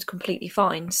 she seems completely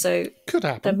fine. So Could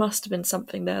there happen. must have been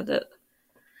something there that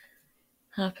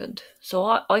happened. So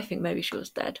I think maybe she was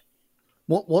dead.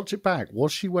 Watch it back.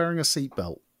 Was she wearing a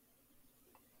seatbelt?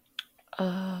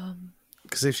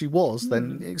 Because if she was,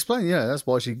 then explain. Yeah, that's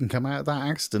why she can come out of that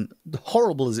accident,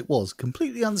 horrible as it was,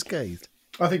 completely unscathed.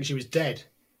 I think she was dead.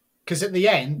 Because at the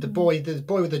end, the boy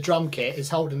with the drum kit is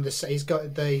holding the. He's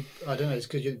got the. I don't know. It's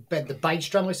because you the bass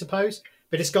drum, I suppose.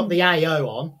 But it's got the AO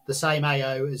on, the same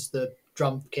AO as the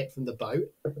drum kit from the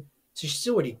boat. So she's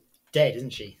already dead, isn't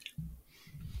she?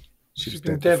 She's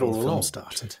been dead before all the film along.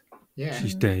 started. Yeah.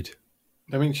 She's dead.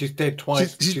 I mean, she's dead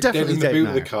twice. She's dead definitely in the dead boot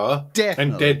of the now. car Definitely.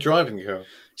 and dead driving the car.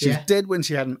 She's Yeah. dead when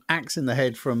she had an axe in the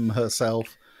head from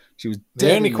herself. She was The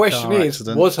dead only in a question car is,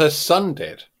 accident. was her son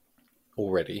dead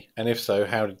already? And if so,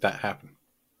 how did that happen?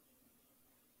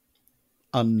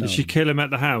 unknown. Did she kill him at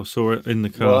the house or in the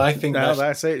car? Well, I think No,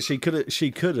 that's it. She could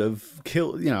have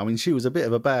killed. I mean, she was a bit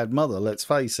of a bad mother. Let's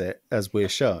face it, as we're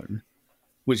shown,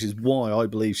 which is why I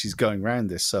believe she's going round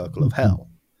this circle of hell.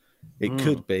 It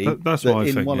could be That's that what I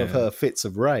in think, one of yeah. her fits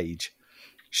of rage,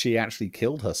 she actually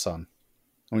killed her son.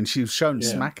 I mean, she was shown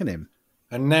smacking him.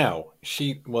 And now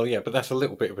but that's a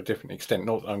little bit of a different extent.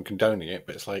 Not that I'm condoning it,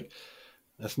 but it's like,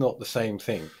 that's not the same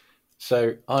thing.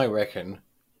 So I reckon,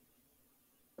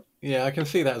 I can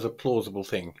see that as a plausible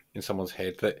thing in someone's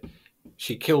head, that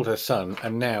she killed her son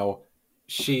and now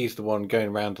she's the one going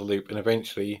around the loop and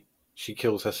eventually she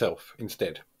kills herself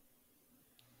instead.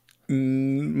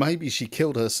 Maybe she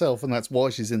killed herself and that's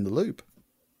why she's in the loop.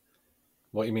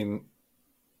 What do you mean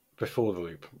before the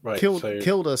loop? Right.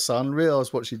 Killed her son,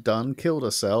 realised what she'd done, killed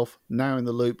herself, now in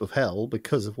the loop of hell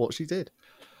because of what she did.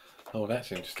 Oh,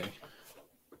 that's interesting.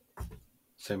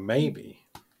 So maybe.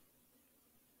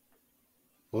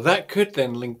 Well, that could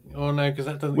then link. Oh no, because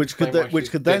that doesn't. Which could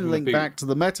then then link back to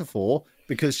the metaphor,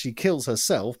 because she kills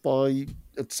herself by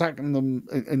attacking them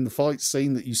in the fight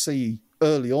scene that you see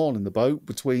early on in the boat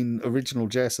between original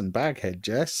Jess and Baghead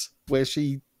Jess, where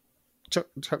she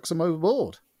chucks them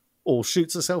overboard or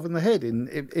shoots herself in the head in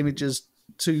images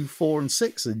 2, 4, and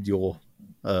 6 in your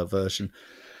version.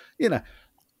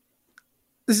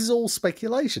 This is all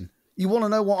speculation. You want to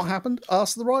know what happened?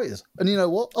 Ask the writers. And you know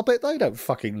what? I bet they don't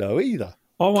fucking know either.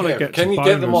 I want to get. Can you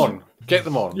get them on? Get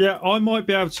them on. Yeah, I might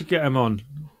be able to get them on.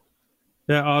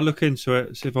 Yeah, I'll look into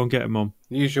it, see if I can get them on.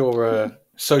 Use your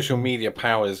social media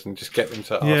powers and just get them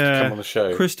to ask to come on the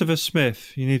show. Christopher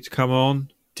Smith, you need to come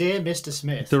on. Dear Mr.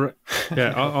 Smith.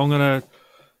 I'm going to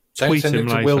Don't tweet send him it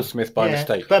to later. Will Smith by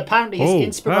mistake. But apparently his Oh, that'd be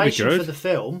inspiration good. for the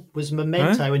film was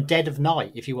Memento and Dead of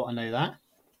Night, if you want to know that.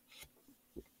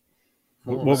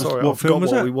 What I film forgot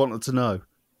was what it? we wanted to know.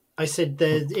 I said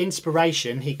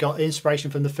he got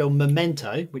inspiration from the film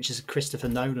Memento, which is a Christopher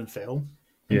Nolan film,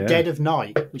 and Yeah. Dead of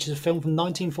Night, which is a film from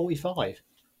 1945.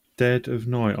 Dead of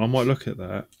Night. I might look at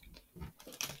that.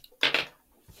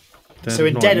 So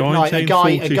in Dead of Night, a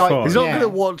guy- 1945. He's not Yeah. going to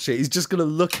watch it. He's just going to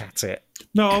look at it.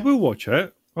 No, I will watch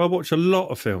it. I watch a lot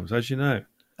of films, as you know.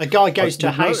 A guy goes to a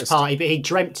you've house noticed. party, but he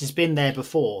dreamt he's been there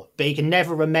before, but he can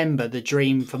never remember the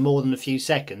dream for more than a few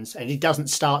seconds, and he doesn't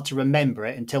start to remember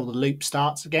it until the loop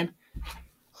starts again.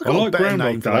 I got like a better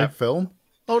Groundhog name for Day. that film.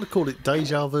 I would have called it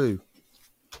Deja Vu.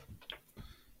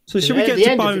 So should we At get the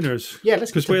to end of the- boners? Yeah,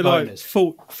 let's get Because to we're like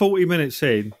boners. 40 minutes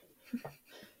in.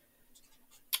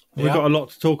 We've got a lot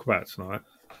to talk about tonight.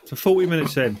 So 40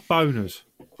 minutes in. Boners.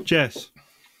 Jess.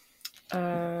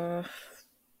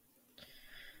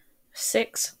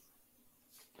 6.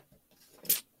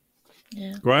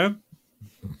 Yeah. Graham.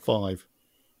 5.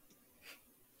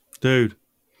 Dude.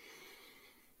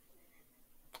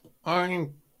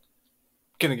 I'm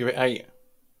going to give it 8.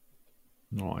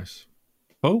 Nice.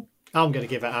 Oh, I'm going to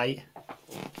give it 8.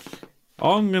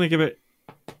 I'm going to give it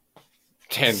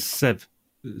 10. 7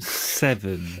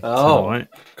 Oh. tonight.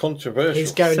 Controversial.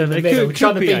 He's going Seven. in It the middle, could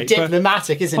trying to be be 8, but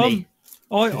diplomatic, isn't he?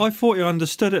 I thought you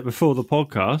understood it before the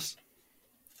podcast.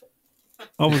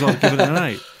 I was like giving it an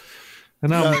 8. And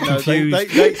now I'm confused. They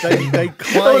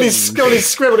Got his claimed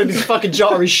scribbled in his fucking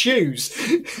jar of his shoes.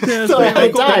 Yeah, So I I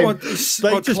had got that down. one. They I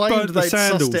just claimed burned the they'd sussed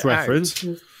sandals it reference.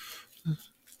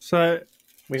 So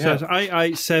We So have. it's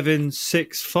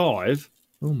 88765.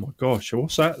 Oh my gosh,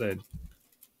 what's that then?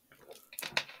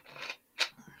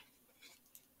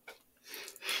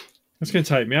 It's going to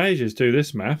take me ages to do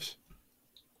this maths.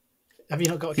 Have you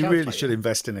not got a You calculator? really should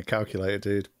invest in a calculator,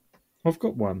 dude. I've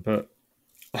got one, but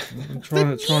I'm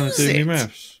trying to do my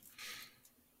maths.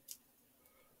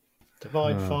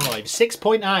 Divide 5.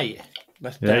 6.8.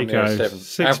 That's There down you near go. 7.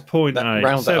 6.8.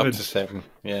 Round that up 7. to 7.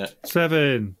 Yeah.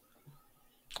 7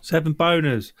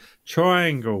 boners.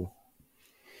 Triangle.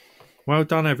 Well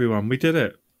done, everyone. We did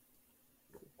it.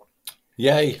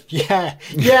 Yay. Yeah.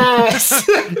 Yes.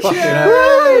 Fucking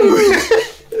hell.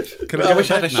 Can I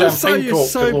wish I had a So champagne you're cork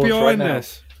to so launch right behind now.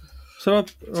 this. So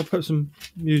I'll put some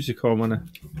music on when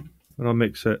I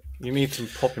mix it. You need some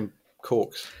popping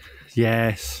corks.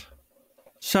 Yes.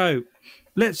 So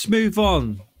let's move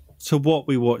on to what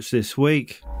we watched this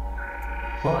week.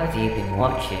 What have you been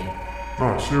watching?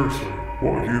 No, seriously,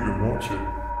 what have you been watching?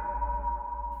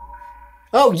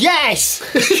 Oh, yes.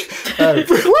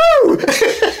 Woo!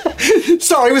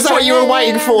 Sorry, was that what you were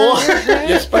waiting for?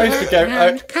 You're supposed to go,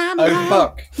 oh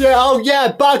fuck. Yeah, oh,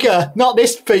 yeah, bugger. Not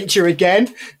this feature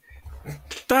again.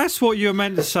 That's what you were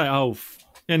meant to say. Oh,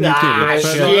 and you Ah, did it.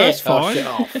 But shit. that's Oh, fine. shit.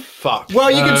 Oh, fuck. Well,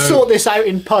 you can sort this out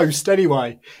in post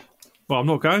anyway. Well, I'm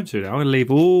not going to now. I'm going to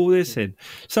leave all this in.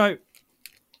 So,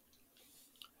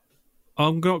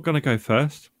 I'm not going to go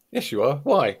first. Yes, you are.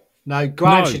 Why? No,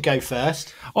 Graham No. should go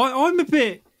first. I'm a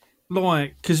bit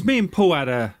like, because me and Paul had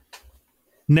a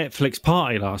Netflix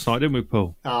party last night, didn't we,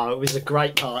 Paul? Oh, it was a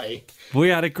great party. We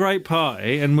had a great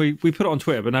party, and we put it on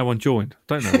Twitter, but no one joined.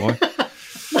 Don't know why.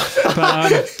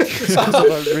 But Because I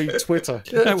don't read Twitter.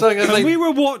 and we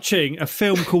were watching a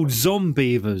film called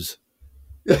Zombievers.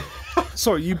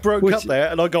 Sorry, you broke Which- up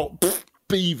there, and I got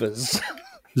beavers.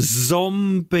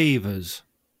 Zombievers.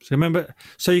 So remember,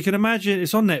 so you can imagine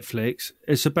it's on Netflix.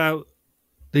 It's about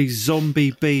these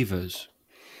zombie beavers.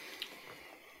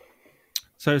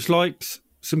 So it's like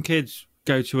some kids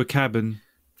go to a cabin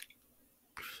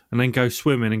and then go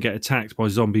swimming and get attacked by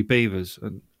zombie beavers.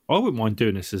 And I wouldn't mind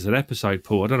doing this as an episode,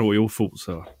 Paul. I don't know what your thoughts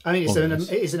are. I mean, on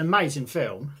this. it is an amazing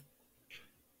film.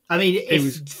 I mean,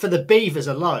 if for the beavers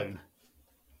alone.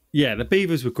 Yeah, the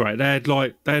beavers were great. They had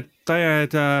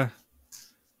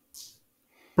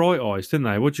bright eyes, didn't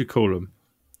they? What do you call them?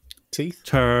 Teeth?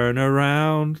 Turn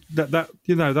around. That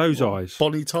you know those eyes.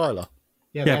 Bonnie Tyler.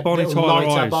 Yeah, Yeah, they Bonnie little Tyler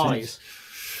light-up eyes.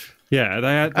 Yeah, they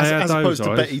had As those opposed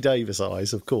to eyes. Betty Davis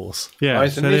eyes, of course. Yeah, I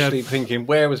was so they had- initially thinking,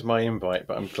 where was my invite?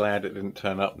 But I'm glad it didn't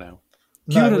turn up now.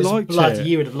 You No, would it have was liked bloody, it.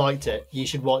 You would have liked it. You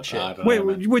should watch it. I don't know,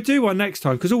 man. We'll do one next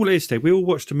time because all it is, Steve, we all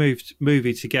watched a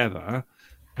movie together,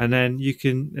 and then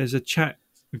there's a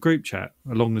group chat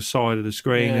along the side of the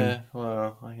screen. Yeah, And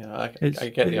well, I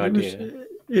get the idea.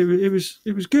 it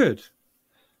was good,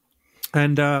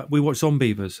 and we watched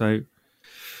Zombievers. So,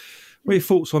 what are your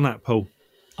thoughts on that, Paul?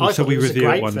 I So thought we it was a review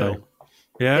it great one film.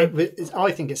 day. Yeah,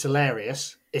 I think it's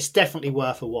hilarious. It's definitely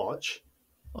worth a watch.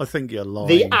 I think you're lying.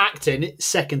 The acting,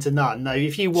 second to none. No,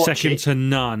 if you watch second it, to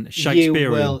none. you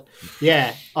Shakespearean. will.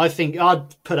 Yeah, I think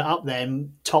I'd put it up there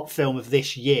in top film of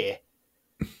this year.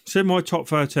 It's in my top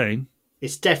 13.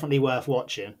 It's definitely worth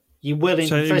watching. You will,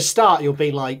 So- for a start, you'll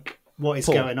be like, "What is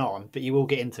Paul. going on?" But you will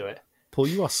get into it. Paul,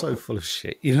 you are so full of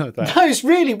shit. You know that. No, it's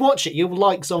really watch it. You'll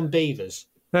like Zombievers.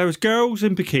 There was girls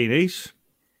in bikinis.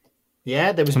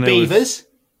 Yeah, there was And there was- beavers.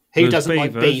 Who there was doesn't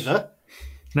like beavers. beaver?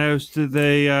 There was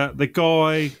the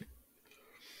guy.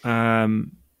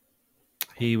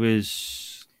 He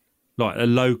was like a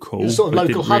local. He was sort of but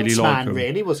local didn't really like huntsman, him.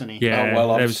 really, wasn't he? Yeah, Oh,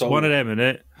 well, I'm there was sold. one of them in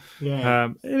it. Yeah.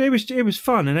 It was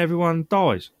fun, and everyone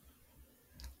dies.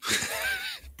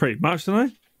 Pretty much, don't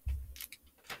they?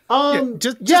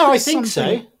 Yeah, I think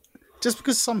so. Just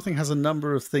because something has a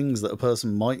number of things that a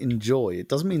person might enjoy, it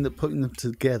doesn't mean that putting them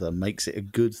together makes it a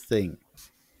good thing.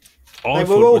 They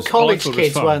were all college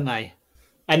kids, weren't they?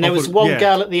 And there was one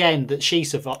girl at the end that she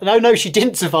survived. No, she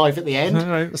didn't survive at the end.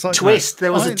 No. It's like, Twist.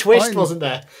 There was a twist, I- wasn't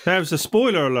there? There was a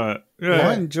spoiler alert. Yeah.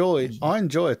 I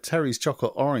enjoy a Terry's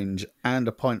chocolate orange and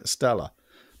a pint of Stella,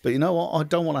 but you know what? I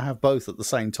don't want to have both at the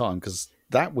same time because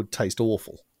that would taste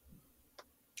awful.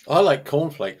 I like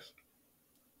cornflakes.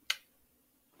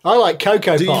 I like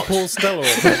Cocoa Do you Pops. pour Stella on?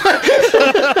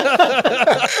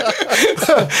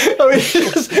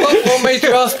 What made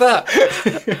you ask that?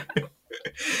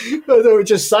 I thought we were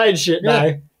just saying shit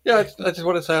now. Yeah, I just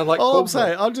want to say I like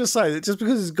cornflakes. I'm just saying that just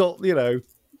because it's got, I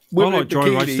women like in dry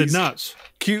roasted bikinis, nuts.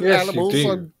 cute Yes, you animals.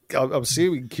 do. I'm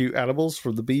assuming cute animals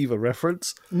from the Beaver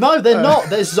reference. No, they're not.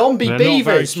 They're zombie They're not very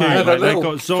beavers, cute, mate. mate. They're They've little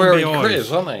got zombie furry eyes.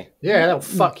 critters, aren't they? Yeah, they'll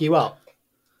fuck you up.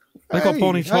 They got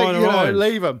Bonnie Tyler eyes.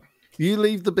 Leave them. You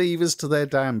leave the beavers to their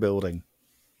dam building.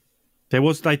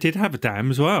 They did have a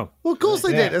dam as well. Well, of course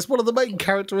they Yeah. did. That's one of the main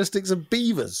characteristics of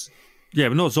beavers. Yeah,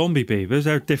 but not zombie beavers.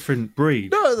 They're a different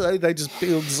breed. No, they just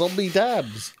build zombie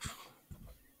dams.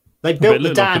 They But built it the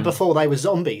looked like dam a- before they were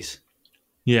zombies.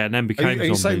 Yeah, and then Are became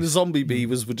you saying the zombies. zombie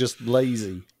beavers were just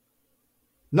lazy?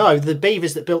 No, the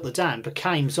beavers that built the dam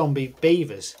became zombie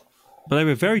beavers. But they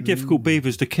were very difficult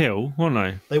beavers to kill, weren't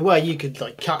they? They were. You could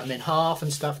like cut them in half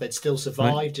and stuff. They'd still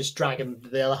survive. Just dragging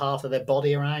the other half of their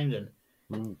body around,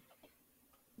 and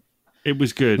It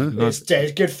was good. it's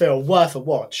a good film, worth a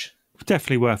watch.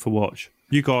 Definitely worth a watch.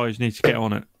 You guys need to get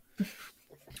on it.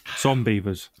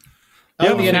 Zombievers. The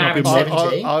Only an other hour thing and I've been-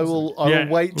 17. I will Yeah,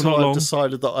 wait till not I've long.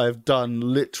 decided that I've done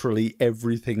literally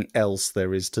everything else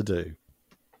there is to do.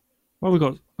 Well, we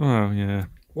got. Oh yeah.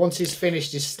 Once he's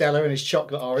finished his Stella and his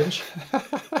chocolate orange,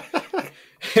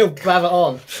 he'll have it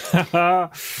on.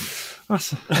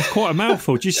 That's quite a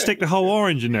mouthful. Do you stick the whole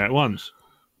orange in there at once?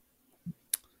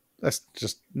 Let's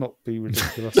just not be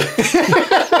ridiculous.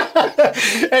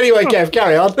 Anyway, Kev,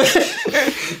 carry on.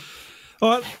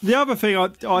 The other thing, I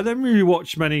don't really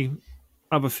watch many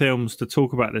other films to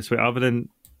talk about this week, other than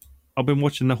I've been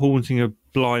watching The Haunting of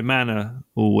Bly Manor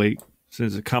all week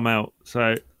since it come out.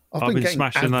 So I've been getting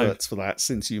smashing those. adverts for that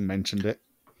since you mentioned it.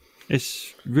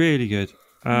 It's really good.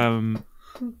 I'm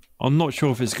not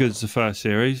sure if it's as good as the first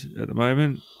series at the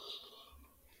moment.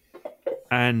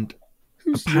 And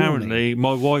apparently,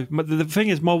 my wife. The thing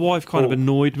is, my wife kind of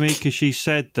annoyed me because she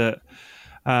said that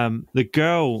the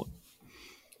girl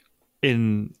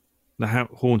in the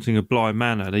Haunting of Bly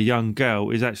Manor, the young girl,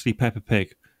 is actually Peppa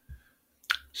Pig.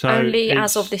 So only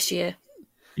as of this year.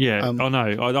 Yeah, I know.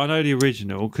 I know the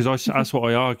original because that's what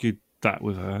I argued that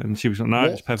with her, and she was like, "No,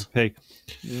 it's Peppa Pig."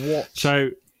 What? So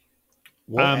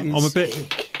I'm a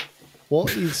bit.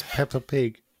 What is Peppa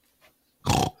Pig?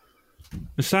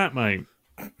 What's that, mate?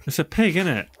 It's a pig,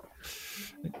 isn't it?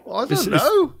 I don't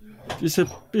know. It's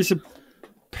a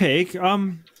pig. I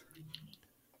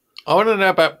want to know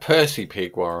about Percy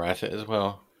Pig while we're at it as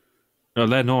well. Oh,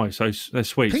 they're nice. They're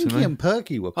sweet. Pinky and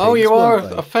Perky were pigs. Oh, you are weren't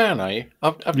they? a fan, are you?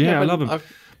 I love them.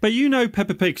 But you know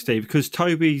Peppa Pig, Steve, because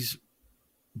Toby's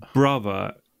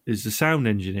brother is the sound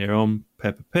engineer on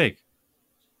Peppa Pig.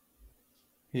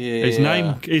 Yeah.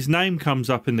 His name comes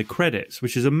up in the credits,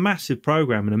 which is a massive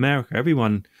program in America.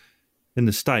 Everyone in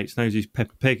the States knows who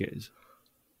Peppa Pig is.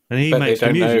 And he makes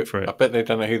the music for it. I bet they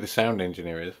don't know who the sound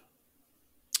engineer is.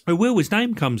 Oh, Will, his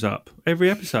name comes up every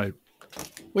episode.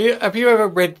 Well, have you ever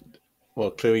read...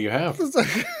 Well, clearly you have.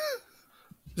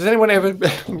 Does anyone ever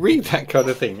read that kind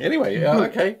of thing? Anyway,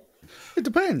 okay. It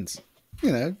depends.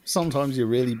 You know, sometimes you're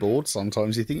really bored.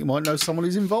 Sometimes you think you might know someone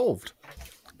who's involved.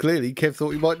 Clearly, Kev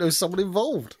thought he might know someone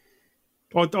involved.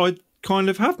 I kind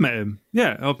of have met him.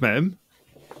 Yeah, I've met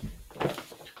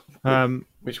him.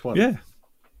 Which one? Yeah.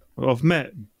 Well, I've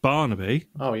met Barnaby.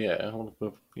 Oh, yeah.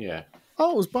 Yeah.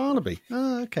 Oh, it was Barnaby.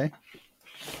 Oh, okay.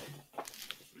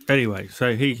 Anyway,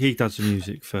 so he does the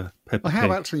music for Peppa I Pig.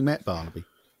 have actually met Barnaby.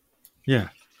 Yeah.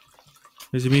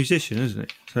 He's a musician, isn't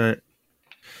he? So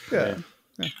Yeah.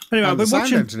 Anyway, I've and been sound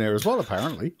watching... engineer as well,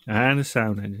 apparently. And a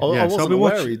sound engineer. I wasn't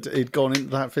aware he'd gone into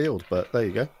that field, but there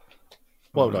you go.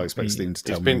 Why would I expect Stephen to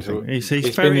tell me anything? He's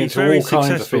been very into all successful.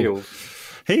 kinds of fields.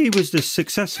 He was the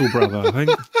successful brother, I think.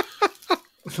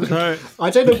 So, I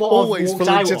don't know what Always I've for walked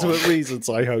out legitimate of. reasons,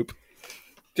 I hope.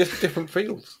 Just different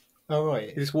fields. Oh, right.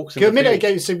 He just walks in A the minute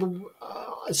field. ago,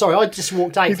 sorry, I just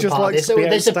walked out He for just part of likes this. to be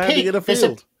There's a outstanding pig. in a There's a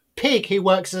field. pig who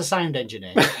works as a sound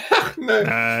engineer.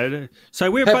 so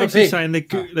we're Peppa basically Pig. saying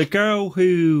the girl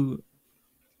who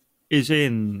is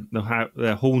in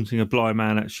the Haunting of Bly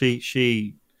Manor,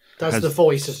 she That's has the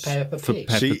voice of Peppa for Pig.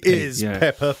 Peppa She Pig, is yeah.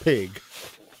 Peppa Pig.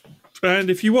 And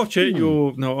if you watch it,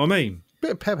 you'll know what I mean.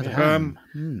 Bit of Peppa Ham.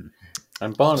 And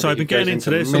Barnaby, So I've been who goes getting into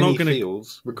this, I'm many not gonna-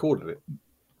 fields, recorded it.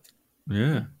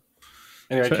 Yeah.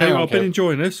 Anyway, So carry on, I've been Kev.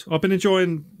 enjoying this. I've been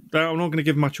enjoying that. I'm not going to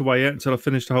give much away yet until I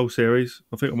finish the whole series.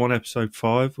 I think I'm on episode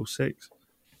 5 or 6.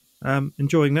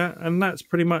 Enjoying that, and that's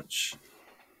pretty much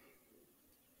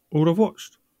all I've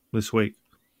watched this week.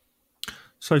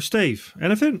 So, Steve,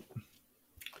 anything?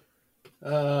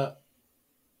 I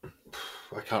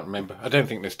can't remember. I don't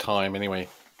think there's time anyway.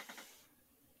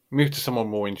 Move to someone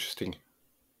more interesting.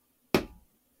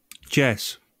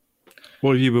 Jess,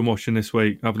 what have you been watching this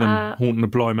week other than Haunting the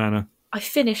Bly Manor? I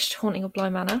finished Haunting of Bly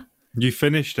Manor. You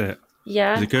finished it?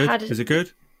 Yeah. Is it good? Is it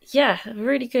good? Yeah,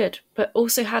 really good. But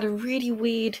also had a really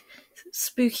weird,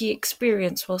 spooky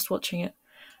experience whilst watching it.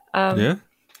 Yeah?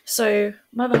 So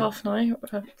my other half and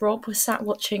I, Rob, was sat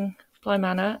watching Bly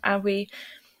Manor, and we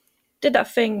did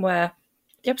that thing where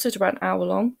the episodes are about an hour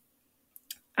long,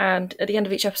 and at the end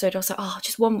of each episode I was like,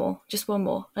 just one more.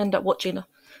 I ended up watching the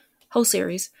whole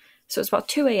series. So it's about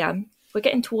 2 a.m. We're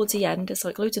getting towards the end. There's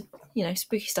like loads of,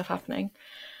 spooky stuff happening.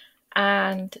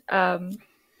 And I'm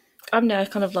there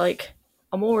kind of like,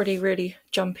 I'm already really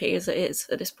jumpy as it is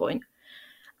at this point.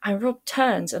 And Rob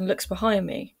turns and looks behind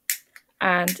me,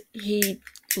 and he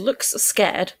looks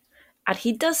scared. And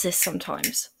he does this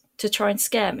sometimes to try and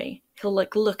scare me. He'll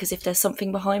like look as if there's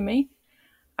something behind me.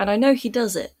 And I know he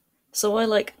does it. So I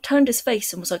like turned his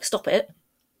face and was like, stop it.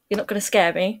 You're not going to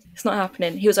scare me. It's not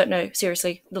happening. He was like, no,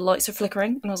 seriously, the lights are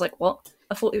flickering. And I was like, what?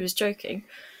 I thought he was joking.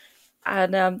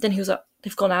 And then he was like,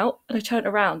 they've gone out. And I turned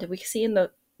around and we can see in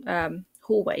the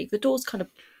hallway, the door's kind of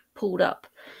pulled up.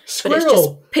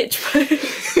 Squirrel! But it's just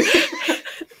pitch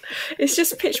It's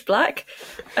just pitch black.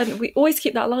 And we always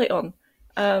keep that light on.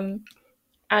 And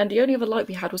the only other light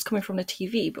we had was coming from the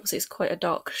TV, because it's quite a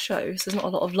dark show, so there's not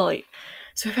a lot of light.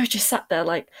 So we both just sat there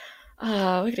like, we're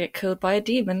going to get killed by a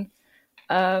demon.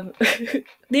 Neither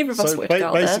of us So would go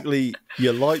out there. basically,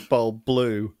 your light bulb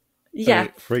blew. Yeah. And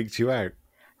it freaked you out.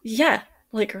 Yeah,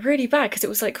 like really bad, because it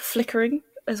was like flickering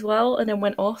as well, and then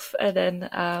went off, and then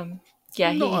he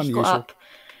Not unusual. got up,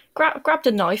 grabbed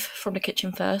a knife from the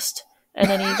kitchen first, and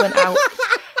then he went out.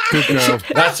 Good girl.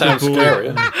 That sounds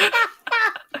scary.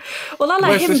 Well, I let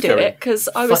Where's him this do going? it because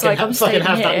I was like, I'm fucking staying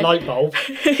have here. that light bulb.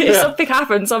 If something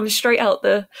happens, I'm straight out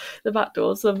the back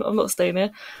door, so I'm not staying here.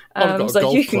 I've got a So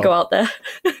golf you can club. go out there.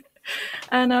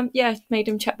 And yeah, made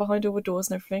him check behind all the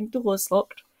doors and everything. Door was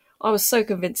locked. I was so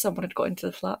convinced someone had got into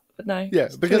the flat, but no. Yeah,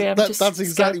 because 2 a.m., that's just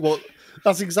exactly scared.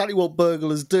 what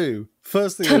burglars do.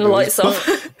 First thing Turn they the do lights is off.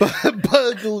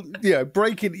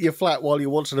 break into your flat while you're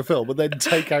watching a film, and then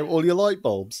take out all your light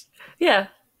bulbs. Yeah,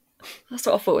 that's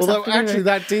what I thought was Although happening. actually,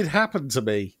 that did happen to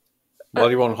me.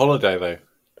 While you're on holiday, though.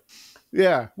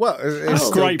 Yeah, well, it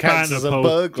still Great counts banter, as a Paul.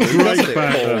 burglary, Great doesn't it,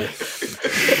 banter.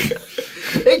 Paul?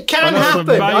 It can That's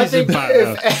happen. I amazing think,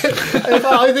 banter. if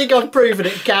I think I've proven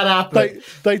it can happen.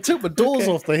 They took my doors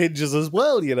off the hinges as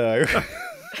well, you know.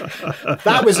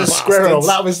 That was a squirrel.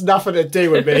 That was nothing to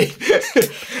do with me.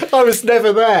 I was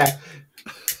never there.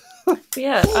 But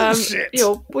yeah,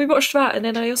 we watched that, and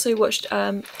then I also watched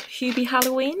Hubie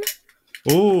Halloween.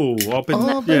 Oh, I've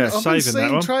been saving seeing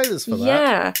that one. trailers for that.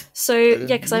 Yeah, so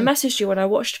because I messaged you when I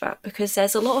watched that because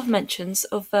there's a lot of mentions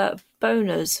of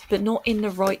boners, but not in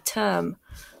the right term,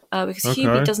 because Okay.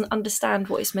 Hubie doesn't understand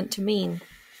what it's meant to mean,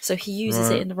 so he uses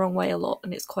it in the wrong way a lot,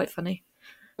 and it's quite funny.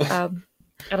 And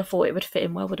I thought it would fit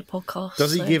in well with the podcast.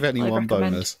 Does he so give I anyone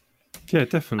recommend. bonus? Yeah,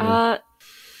 definitely.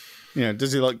 You know,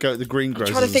 does he like go to the greengrocers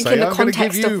trying to and think say, in the "I'm going to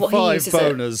give context of you what he 5 uses it.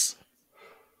 boners"?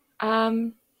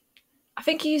 I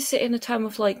think he uses it in the term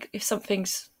of like if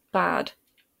something's bad,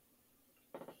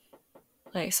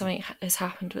 like something has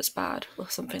happened that's bad or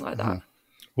something like that.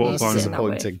 What a He's bonus. sitting that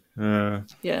way. Disappointing.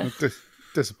 Yeah.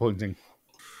 Disappointing.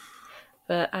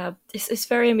 But it's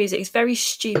very amusing. It's very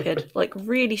stupid, like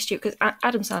really stupid. Because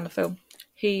Adam Sandler film,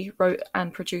 he wrote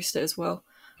and produced it as well.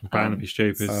 Bound to be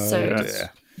stupid. So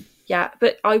yeah,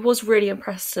 but I was really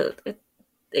impressed that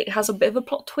it has a bit of a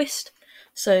plot twist.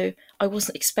 So I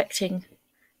wasn't expecting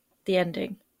the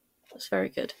ending. It's very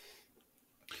good.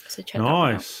 So check that one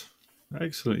out. Nice.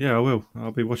 Excellent. Yeah, I will.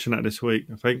 I'll be watching that this week,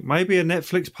 I think. Maybe a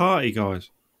Netflix party, guys.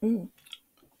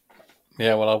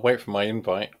 Yeah, well, I'll wait for my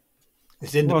invite.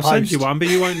 It's in the Well, I'll post. send you one, but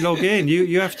you won't log in.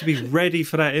 You have to be ready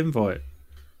for that invite.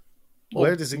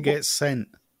 Where does it get sent?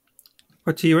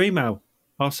 But to your email.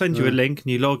 I'll send you a link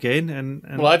and you log in and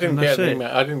Well, I didn't and get that's an it. email.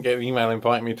 I didn't get an email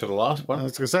inviting me to the last I one.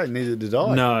 was going to say, neither did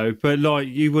I. No, but like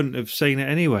you wouldn't have seen it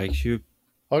anyway. 'Cause you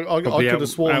I probably could have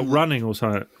sworn out running or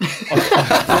something. he's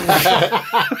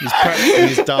practicing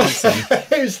his dancing.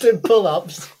 Who's doing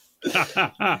pull-ups?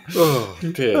 Oh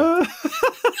dear!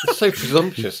 It's so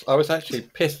presumptuous. I was actually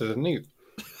pissed as a newt.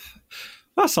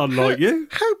 That's unlike you.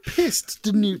 How pissed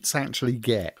do newts actually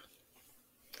get?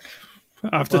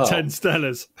 After Well. 10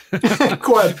 Stellas.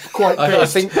 Quite I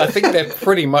pissed. think they've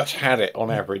pretty much had it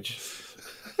on average.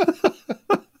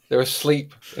 They're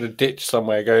asleep in a ditch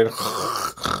somewhere, going.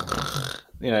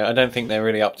 I don't think they're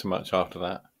really up to much after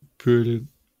that. Brilliant.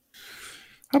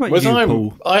 How about Whereas you,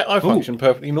 Paul? I function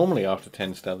perfectly normally after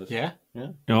 10 stellars. Yeah.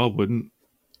 No, I wouldn't.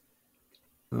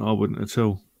 No, I wouldn't at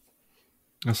all.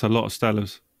 That's a lot of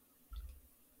Stellas.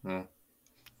 Hmm.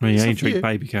 I mean, you It's ain't up to drink you.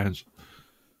 baby cans.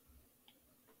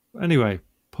 Anyway,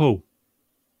 Paul,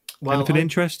 Well, anything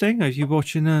interesting? Are you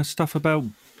watching stuff about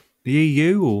the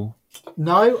EU or?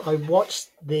 No, I watched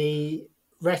the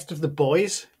rest of The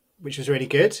Boys, which was really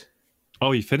good.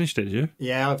 Oh, you finished it, did you?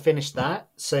 Yeah, I finished that.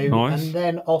 So, Nice. and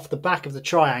then off the back of the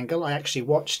triangle, I actually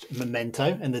watched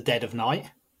Memento in the dead of night.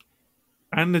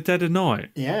 And The Dead of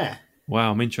Night. Yeah.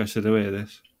 Wow, I'm interested to hear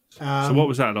this. So what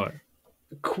was that like?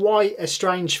 Quite a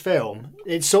strange film.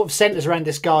 It sort of centers around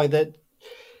this guy that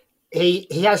he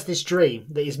has this dream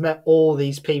that he's met all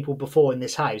these people before in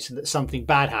this house and that something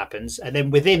bad happens. And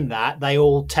then within that, they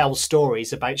all tell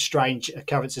stories about strange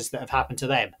occurrences that have happened to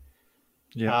them.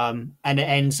 Yeah. And it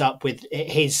ends up with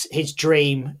his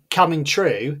dream coming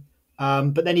true.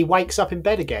 But then he wakes up in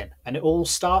bed again and it all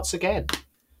starts again.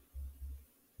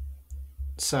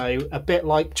 So a bit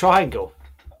like Triangle.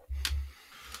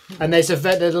 And there's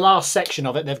the last section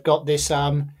of it. They've got this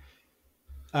sort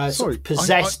Sorry, of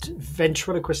possessed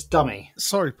ventriloquist dummy.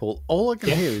 Sorry, Paul. All I can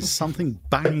hear is something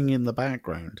banging in the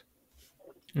background.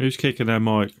 Who's kicking their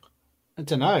mic? I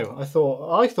don't know. I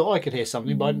thought I could hear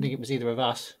something, but I didn't think it was either of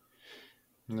us.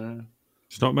 No.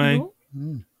 It's not me.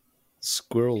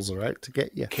 Squirrels are out to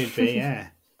get you. Could be, yeah.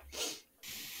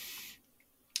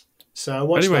 So I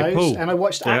watched Anyway, those, Paul. and I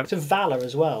watched Yeah. Act of Valor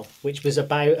as well, which was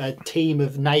about a team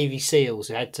of Navy SEALs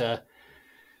who had to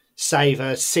save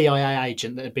a CIA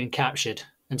agent that had been captured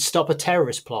and stop a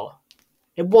terrorist plot.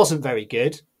 It wasn't very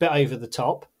good, bit over the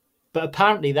top, but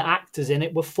apparently the actors in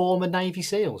it were former Navy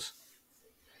SEAls.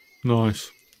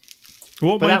 Nice.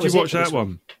 What But that made was you it watch for that this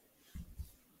one?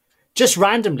 Just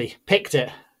randomly picked it.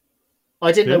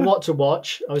 I didn't Yeah. know what to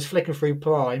watch. I was flicking through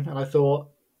Prime and I thought,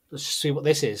 let's see what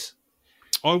this is.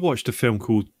 I watched a film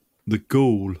called The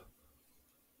Ghoul,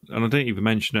 and I didn't even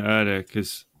mention it earlier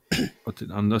because I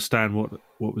didn't understand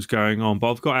what was going on.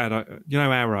 But I've got Arrow. You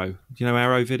know Arrow? Do you know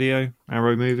Arrow Video?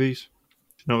 Arrow Movies?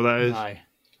 Do you know what that is?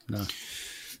 No.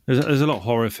 There's a lot of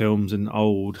horror films and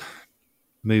old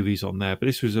movies on there, but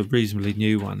this was a reasonably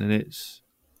new one, and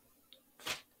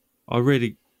I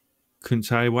really couldn't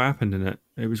tell you what happened in it.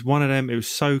 It was one of them. It was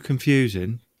so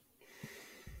confusing.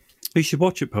 You should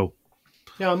watch it, Paul.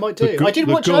 Yeah, I might do. I did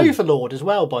watch Overlord as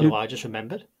well, by the way. I just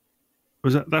remembered.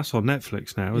 That's on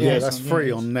Netflix now, isn't it? Yeah, that's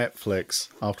free on Netflix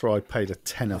after I paid a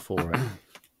tenner for it.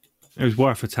 It was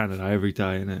worth a tenner though, every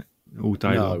day, isn't it? All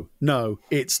day long. No,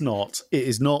 it's not. It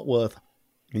is not worth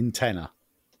in tenner.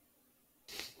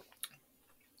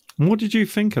 And what did you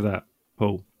think of that,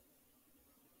 Paul?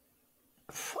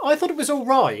 I thought it was all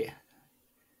right.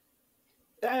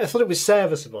 I thought it was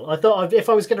serviceable. I thought if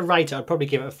I was going to rate it, I'd probably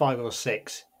give it a 5 or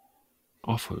 6.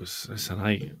 I thought it's an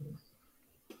 8.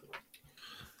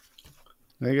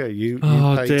 There you go. You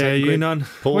oh, paid dear, 10 you quid. none.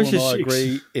 Paul and I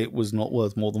agree it was not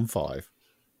worth more than 5.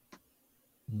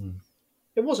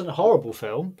 It wasn't a horrible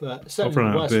film, but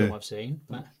certainly the worst film I've seen.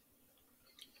 But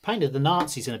painted the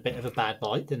Nazis in a bit of a bad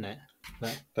light, didn't it?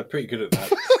 But they're pretty good at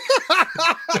that.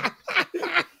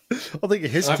 I think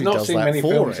history I've not does seen that many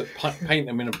for films it. that paint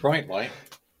them in a bright light.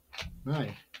 No.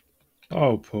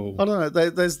 Oh, Paul. I don't know.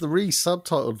 There's the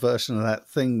re-subtitled version of that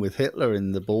thing with Hitler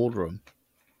in the boardroom.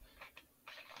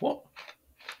 What?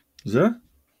 Is there?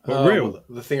 Real? Well,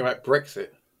 the thing about Brexit.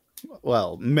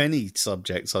 Well, many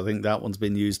subjects I think that one's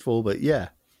been used for, but yeah.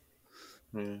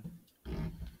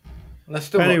 That's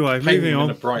still anyway, not painting moving them on.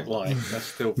 in a bright light. That's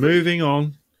still moving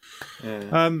on.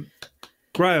 Yeah.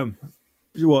 Graham,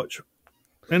 did you watch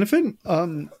anything?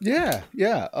 Yeah.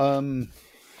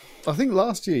 I think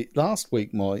last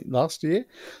week my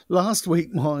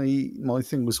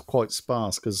thing was quite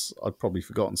sparse because I'd probably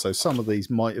forgotten. So some of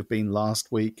these might have been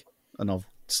last week, and I've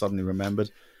suddenly remembered.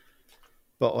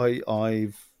 But I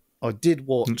did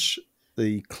watch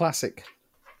the classic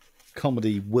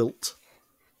comedy Wilt.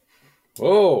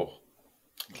 Oh,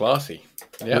 classy!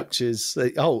 Yeah, which is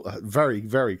very,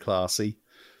 very classy.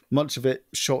 Much of it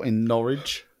shot in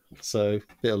Norwich, so a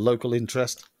bit of local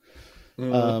interest.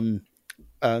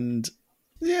 And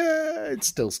yeah, it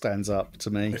still stands up to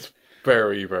me. It's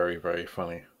very, very, very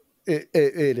funny. It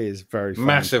is very funny.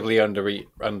 Massively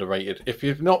underrated. If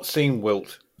you've not seen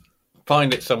Wilt,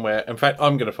 find it somewhere. In fact,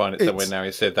 I'm going to find it somewhere now.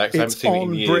 You said that because I haven't seen it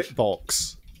in years. It's on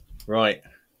BritBox. Right.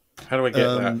 How do I get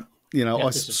that? You know,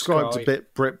 I subscribe to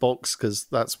BritBox because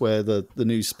that's where the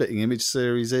new Spitting Image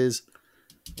series is.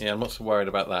 Yeah, I'm not so worried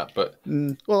about that, but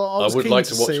well, I would like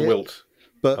to watch Wilt.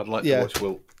 But I'd like to watch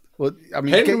Wilt. Well, I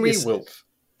mean, Henry Wilt.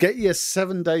 Get your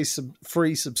 7-day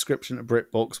free subscription to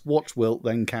BritBox. Watch Wilt,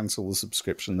 then cancel the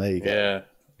subscription. There you go. Yeah,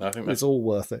 I think it's all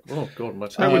worth it. Oh God, my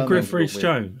with Griff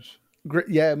Rhys-Jones.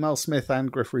 Yeah, Mel Smith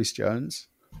and Griff Rhys-Jones.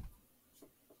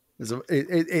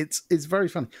 It's very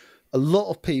funny. A lot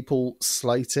of people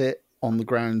slate it on the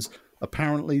grounds.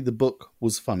 Apparently, the book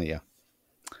was funnier.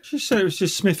 She said it was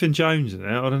just Smith and Jones in it.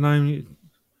 I'd have known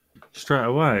straight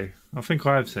away. I think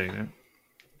I have seen it.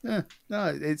 Yeah,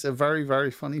 no, it's a very,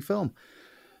 very funny film.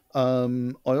 I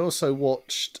also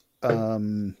watched. I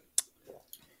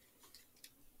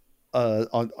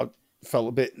felt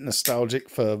a bit nostalgic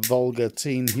for vulgar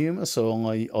teen humour, so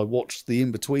I watched the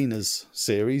In-Betweeners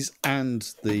series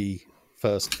and the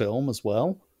first film as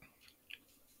well.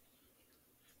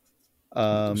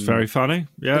 It's very funny.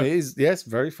 Yeah, it is. Yes,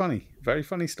 very funny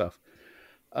stuff.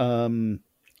 I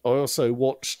also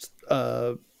watched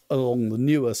along the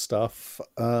newer stuff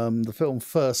the film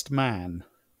First Man.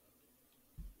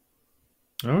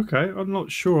 Okay, I'm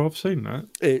not sure I've seen that.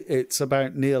 It's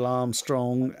about Neil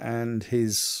Armstrong and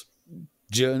his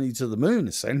journey to the moon,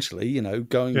 essentially, you know,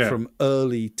 going from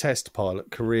early test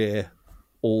pilot career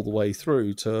all the way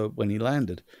through to when he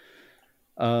landed.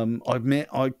 I admit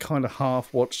I kind of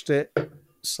half watched it,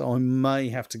 so I may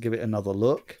have to give it another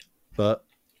look, but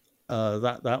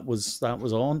that was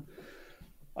on.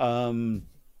 I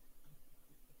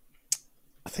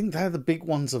think they're the big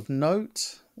ones of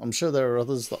note. I'm sure there are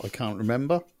others that I can't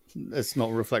remember. It's not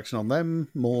a reflection on them,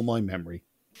 more my memory.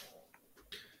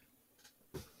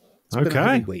 It's been a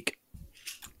heavy week.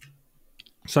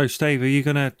 So, Steve, are you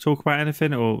going to talk about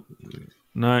anything or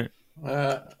no?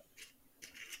 I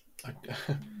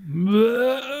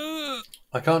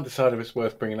can't decide if it's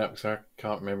worth bringing up because I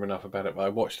can't remember enough about it. But I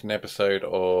watched an episode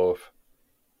of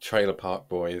Trailer Park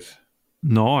Boys.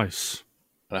 Nice.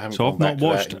 And I haven't so gone I've back not to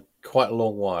watched that it. In quite a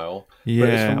long while. Yeah,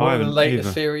 but it's from one of the later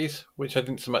either. series, which I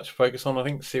didn't so much focus on. I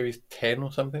think series 10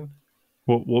 or something.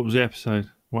 What was the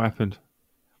episode? What happened?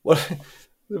 Well,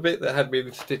 the bit that had me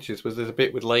in stitches was there's a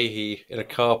bit with Leahy in a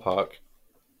car park,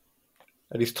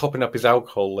 and he's topping up his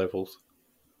alcohol levels.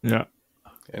 Yeah.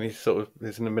 And he's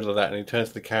in the middle of that, and he turns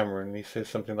to the camera and he says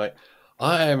something like,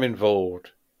 "I am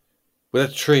involved with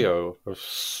a trio of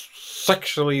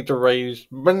sexually deranged,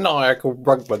 maniacal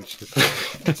rug bunches."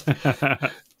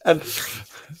 And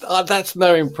that's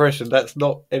no impression. That's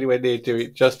not anywhere near doing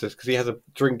it justice, because he has a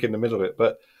drink in the middle of it.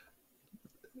 But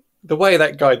the way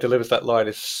that guy delivers that line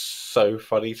is so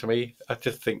funny to me. I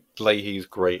just think Leahy's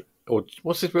great. Or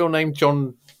what's his real name?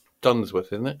 John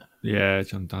Dunsworth, isn't it? Yeah,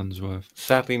 John Dunsworth.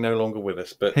 Sadly, no longer with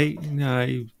us. But he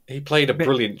played a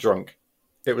brilliant drunk.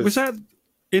 It was that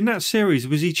in that series.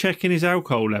 Was he checking his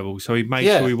alcohol level so he made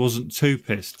sure he wasn't too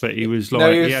pissed? But he was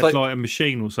like he had like a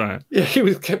machine or something. Yeah,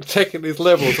 he kept checking his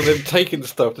levels and then taking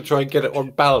stuff to try and get it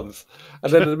on balance.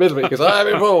 And then in the middle of it, he goes, "I'm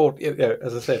involved." Yeah,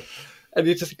 as I said, and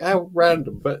you just think, how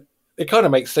random, but it kind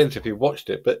of makes sense if you watched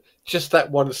it. But just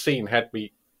that one scene had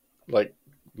me like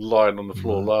lying on the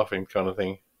floor laughing, kind of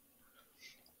thing.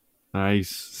 He's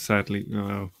sadly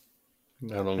no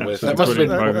longer with. That must have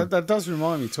been. That does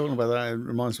remind me. Talking about that, it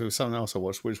reminds me of something else I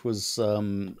watched, which was I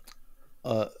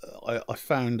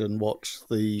found and watched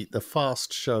the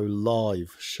Fast Show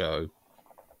live show.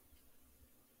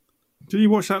 Did you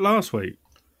watch that last week?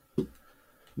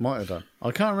 Might have done.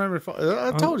 I can't remember if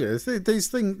I told you these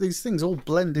things all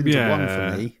blend into one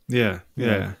for me. Yeah.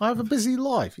 I have a busy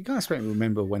life. You can't expect me to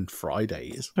remember when Friday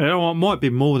is. It might be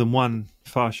more than one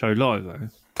Fast Show live though.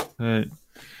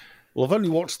 Well, I've only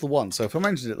watched the one, so if I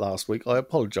mentioned it last week, I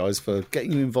apologise for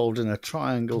getting you involved in a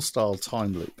triangle-style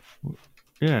time loop.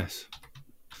 Yes.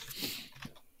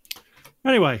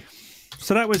 Anyway,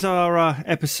 so that was our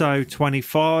episode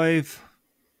 25,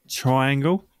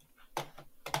 Triangle.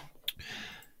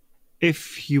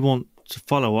 If you want to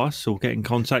follow us or get in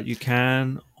contact, you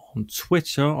can on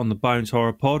Twitter, on the Bones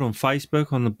Horror Pod, on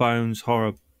Facebook, on the Bones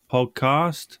Horror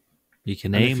Podcast. You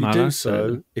can email us.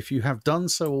 If you have done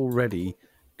so already,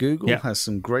 Google has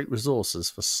some great resources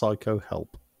for psycho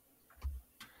help.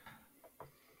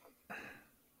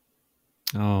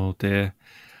 Oh, dear.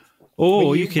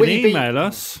 Or you can email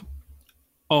us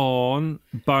on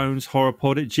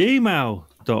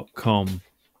boneshorrorpod@gmail.com.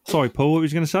 Sorry, Paul, what were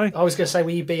you going to say? I was going to say,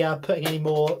 will you be putting any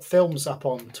more films up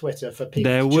on Twitter for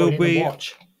people to join in and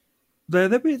watch?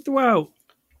 There'll be, well,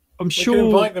 I'm sure... We can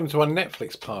invite them to a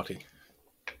Netflix party.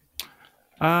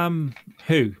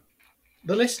 Who?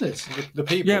 The listeners. The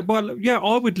people. Yeah, well,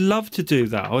 I would love to do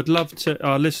that. I'd love to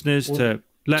our listeners to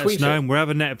let us know, and we'll have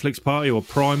a Netflix party or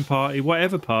Prime party,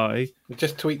 whatever party.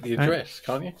 Just tweet the address,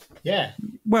 can't you? Yeah.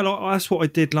 Well, that's what I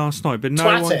did last night, but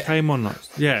no one came on.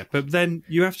 Yeah, but then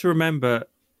you have to remember,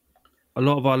 a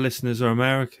lot of our listeners are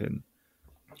American,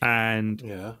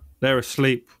 and they're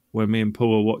asleep when me and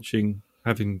Paul are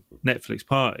having Netflix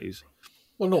parties.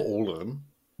 Well, not all of them.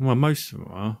 Well, most of them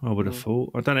are, I would have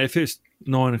thought. I don't know if it's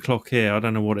 9 o'clock here. I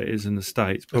don't know what it is in the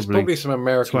States. There's probably some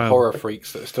American horror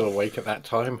freaks that are still awake at that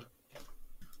time.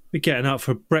 We're getting up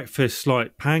for breakfast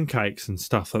like pancakes and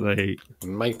stuff that they eat.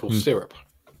 And maple syrup.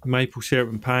 Maple syrup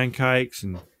and pancakes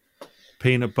and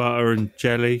peanut butter and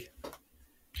jelly.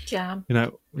 Jam.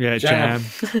 Jam.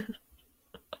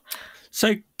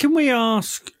 So can we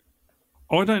ask,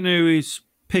 I don't know whose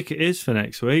pick it is for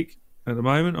next week at the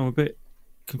moment. I'm a bit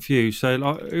confused. So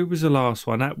who was the last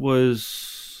one? That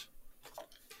was...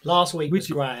 Last week was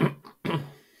Graham.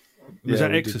 Was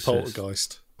that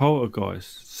Exorcist?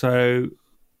 Poltergeist. So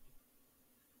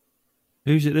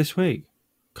who's it this week?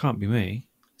 Can't be me.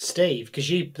 Steve, because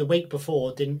the week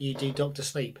before, didn't you do Dr.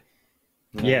 Sleep?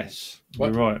 No. Yes,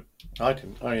 you're right. I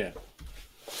didn't. Oh, yeah.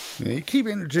 You keep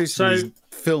introducing these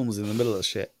films in the middle of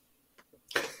shit.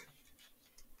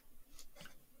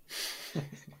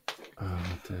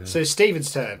 So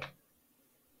Stephen's turn.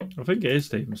 I think it is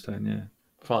Stephen's turn, yeah.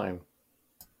 Fine.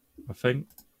 I think.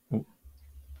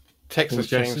 Texas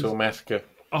Chainsaw Massacre.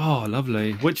 Oh,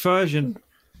 lovely. Which version?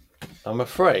 I'm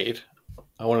afraid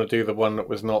I want to do the one that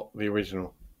was not the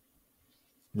original.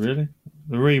 Really?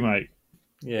 The remake?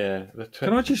 Yeah.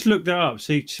 Can I just look that up?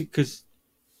 See, because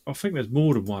I think there's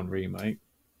more than one remake.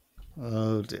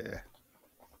 Oh, dear.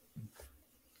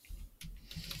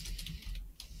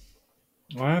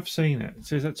 I have seen it.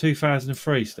 So is that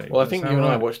 2003, Steve? Well, I think you and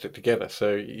I watched it together.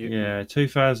 So yeah,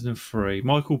 2003.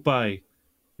 Michael Bay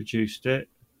produced it.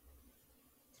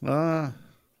 The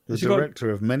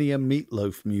director of many a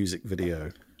Meatloaf music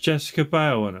video. Jessica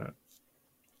Biel in it.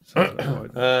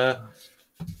 I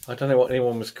don't know what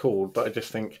anyone was called, but I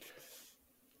just think,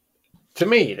 to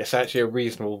me, it's actually a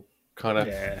reasonable kind of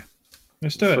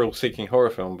Let's do thrill-seeking horror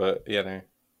film. But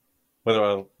whether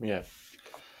I'll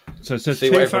So it's a See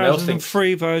what everyone else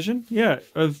 2003 version,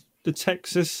 of the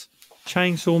Texas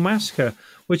Chainsaw Massacre,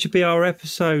 which would be our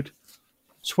episode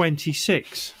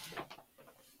 26.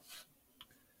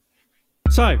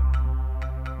 So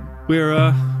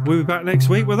we'll be back next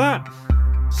week with that.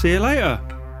 See you later.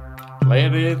 Later,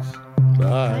 dudes.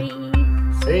 Bye.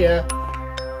 See ya.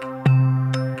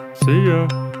 See ya.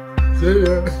 See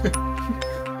ya.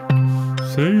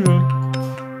 See ya.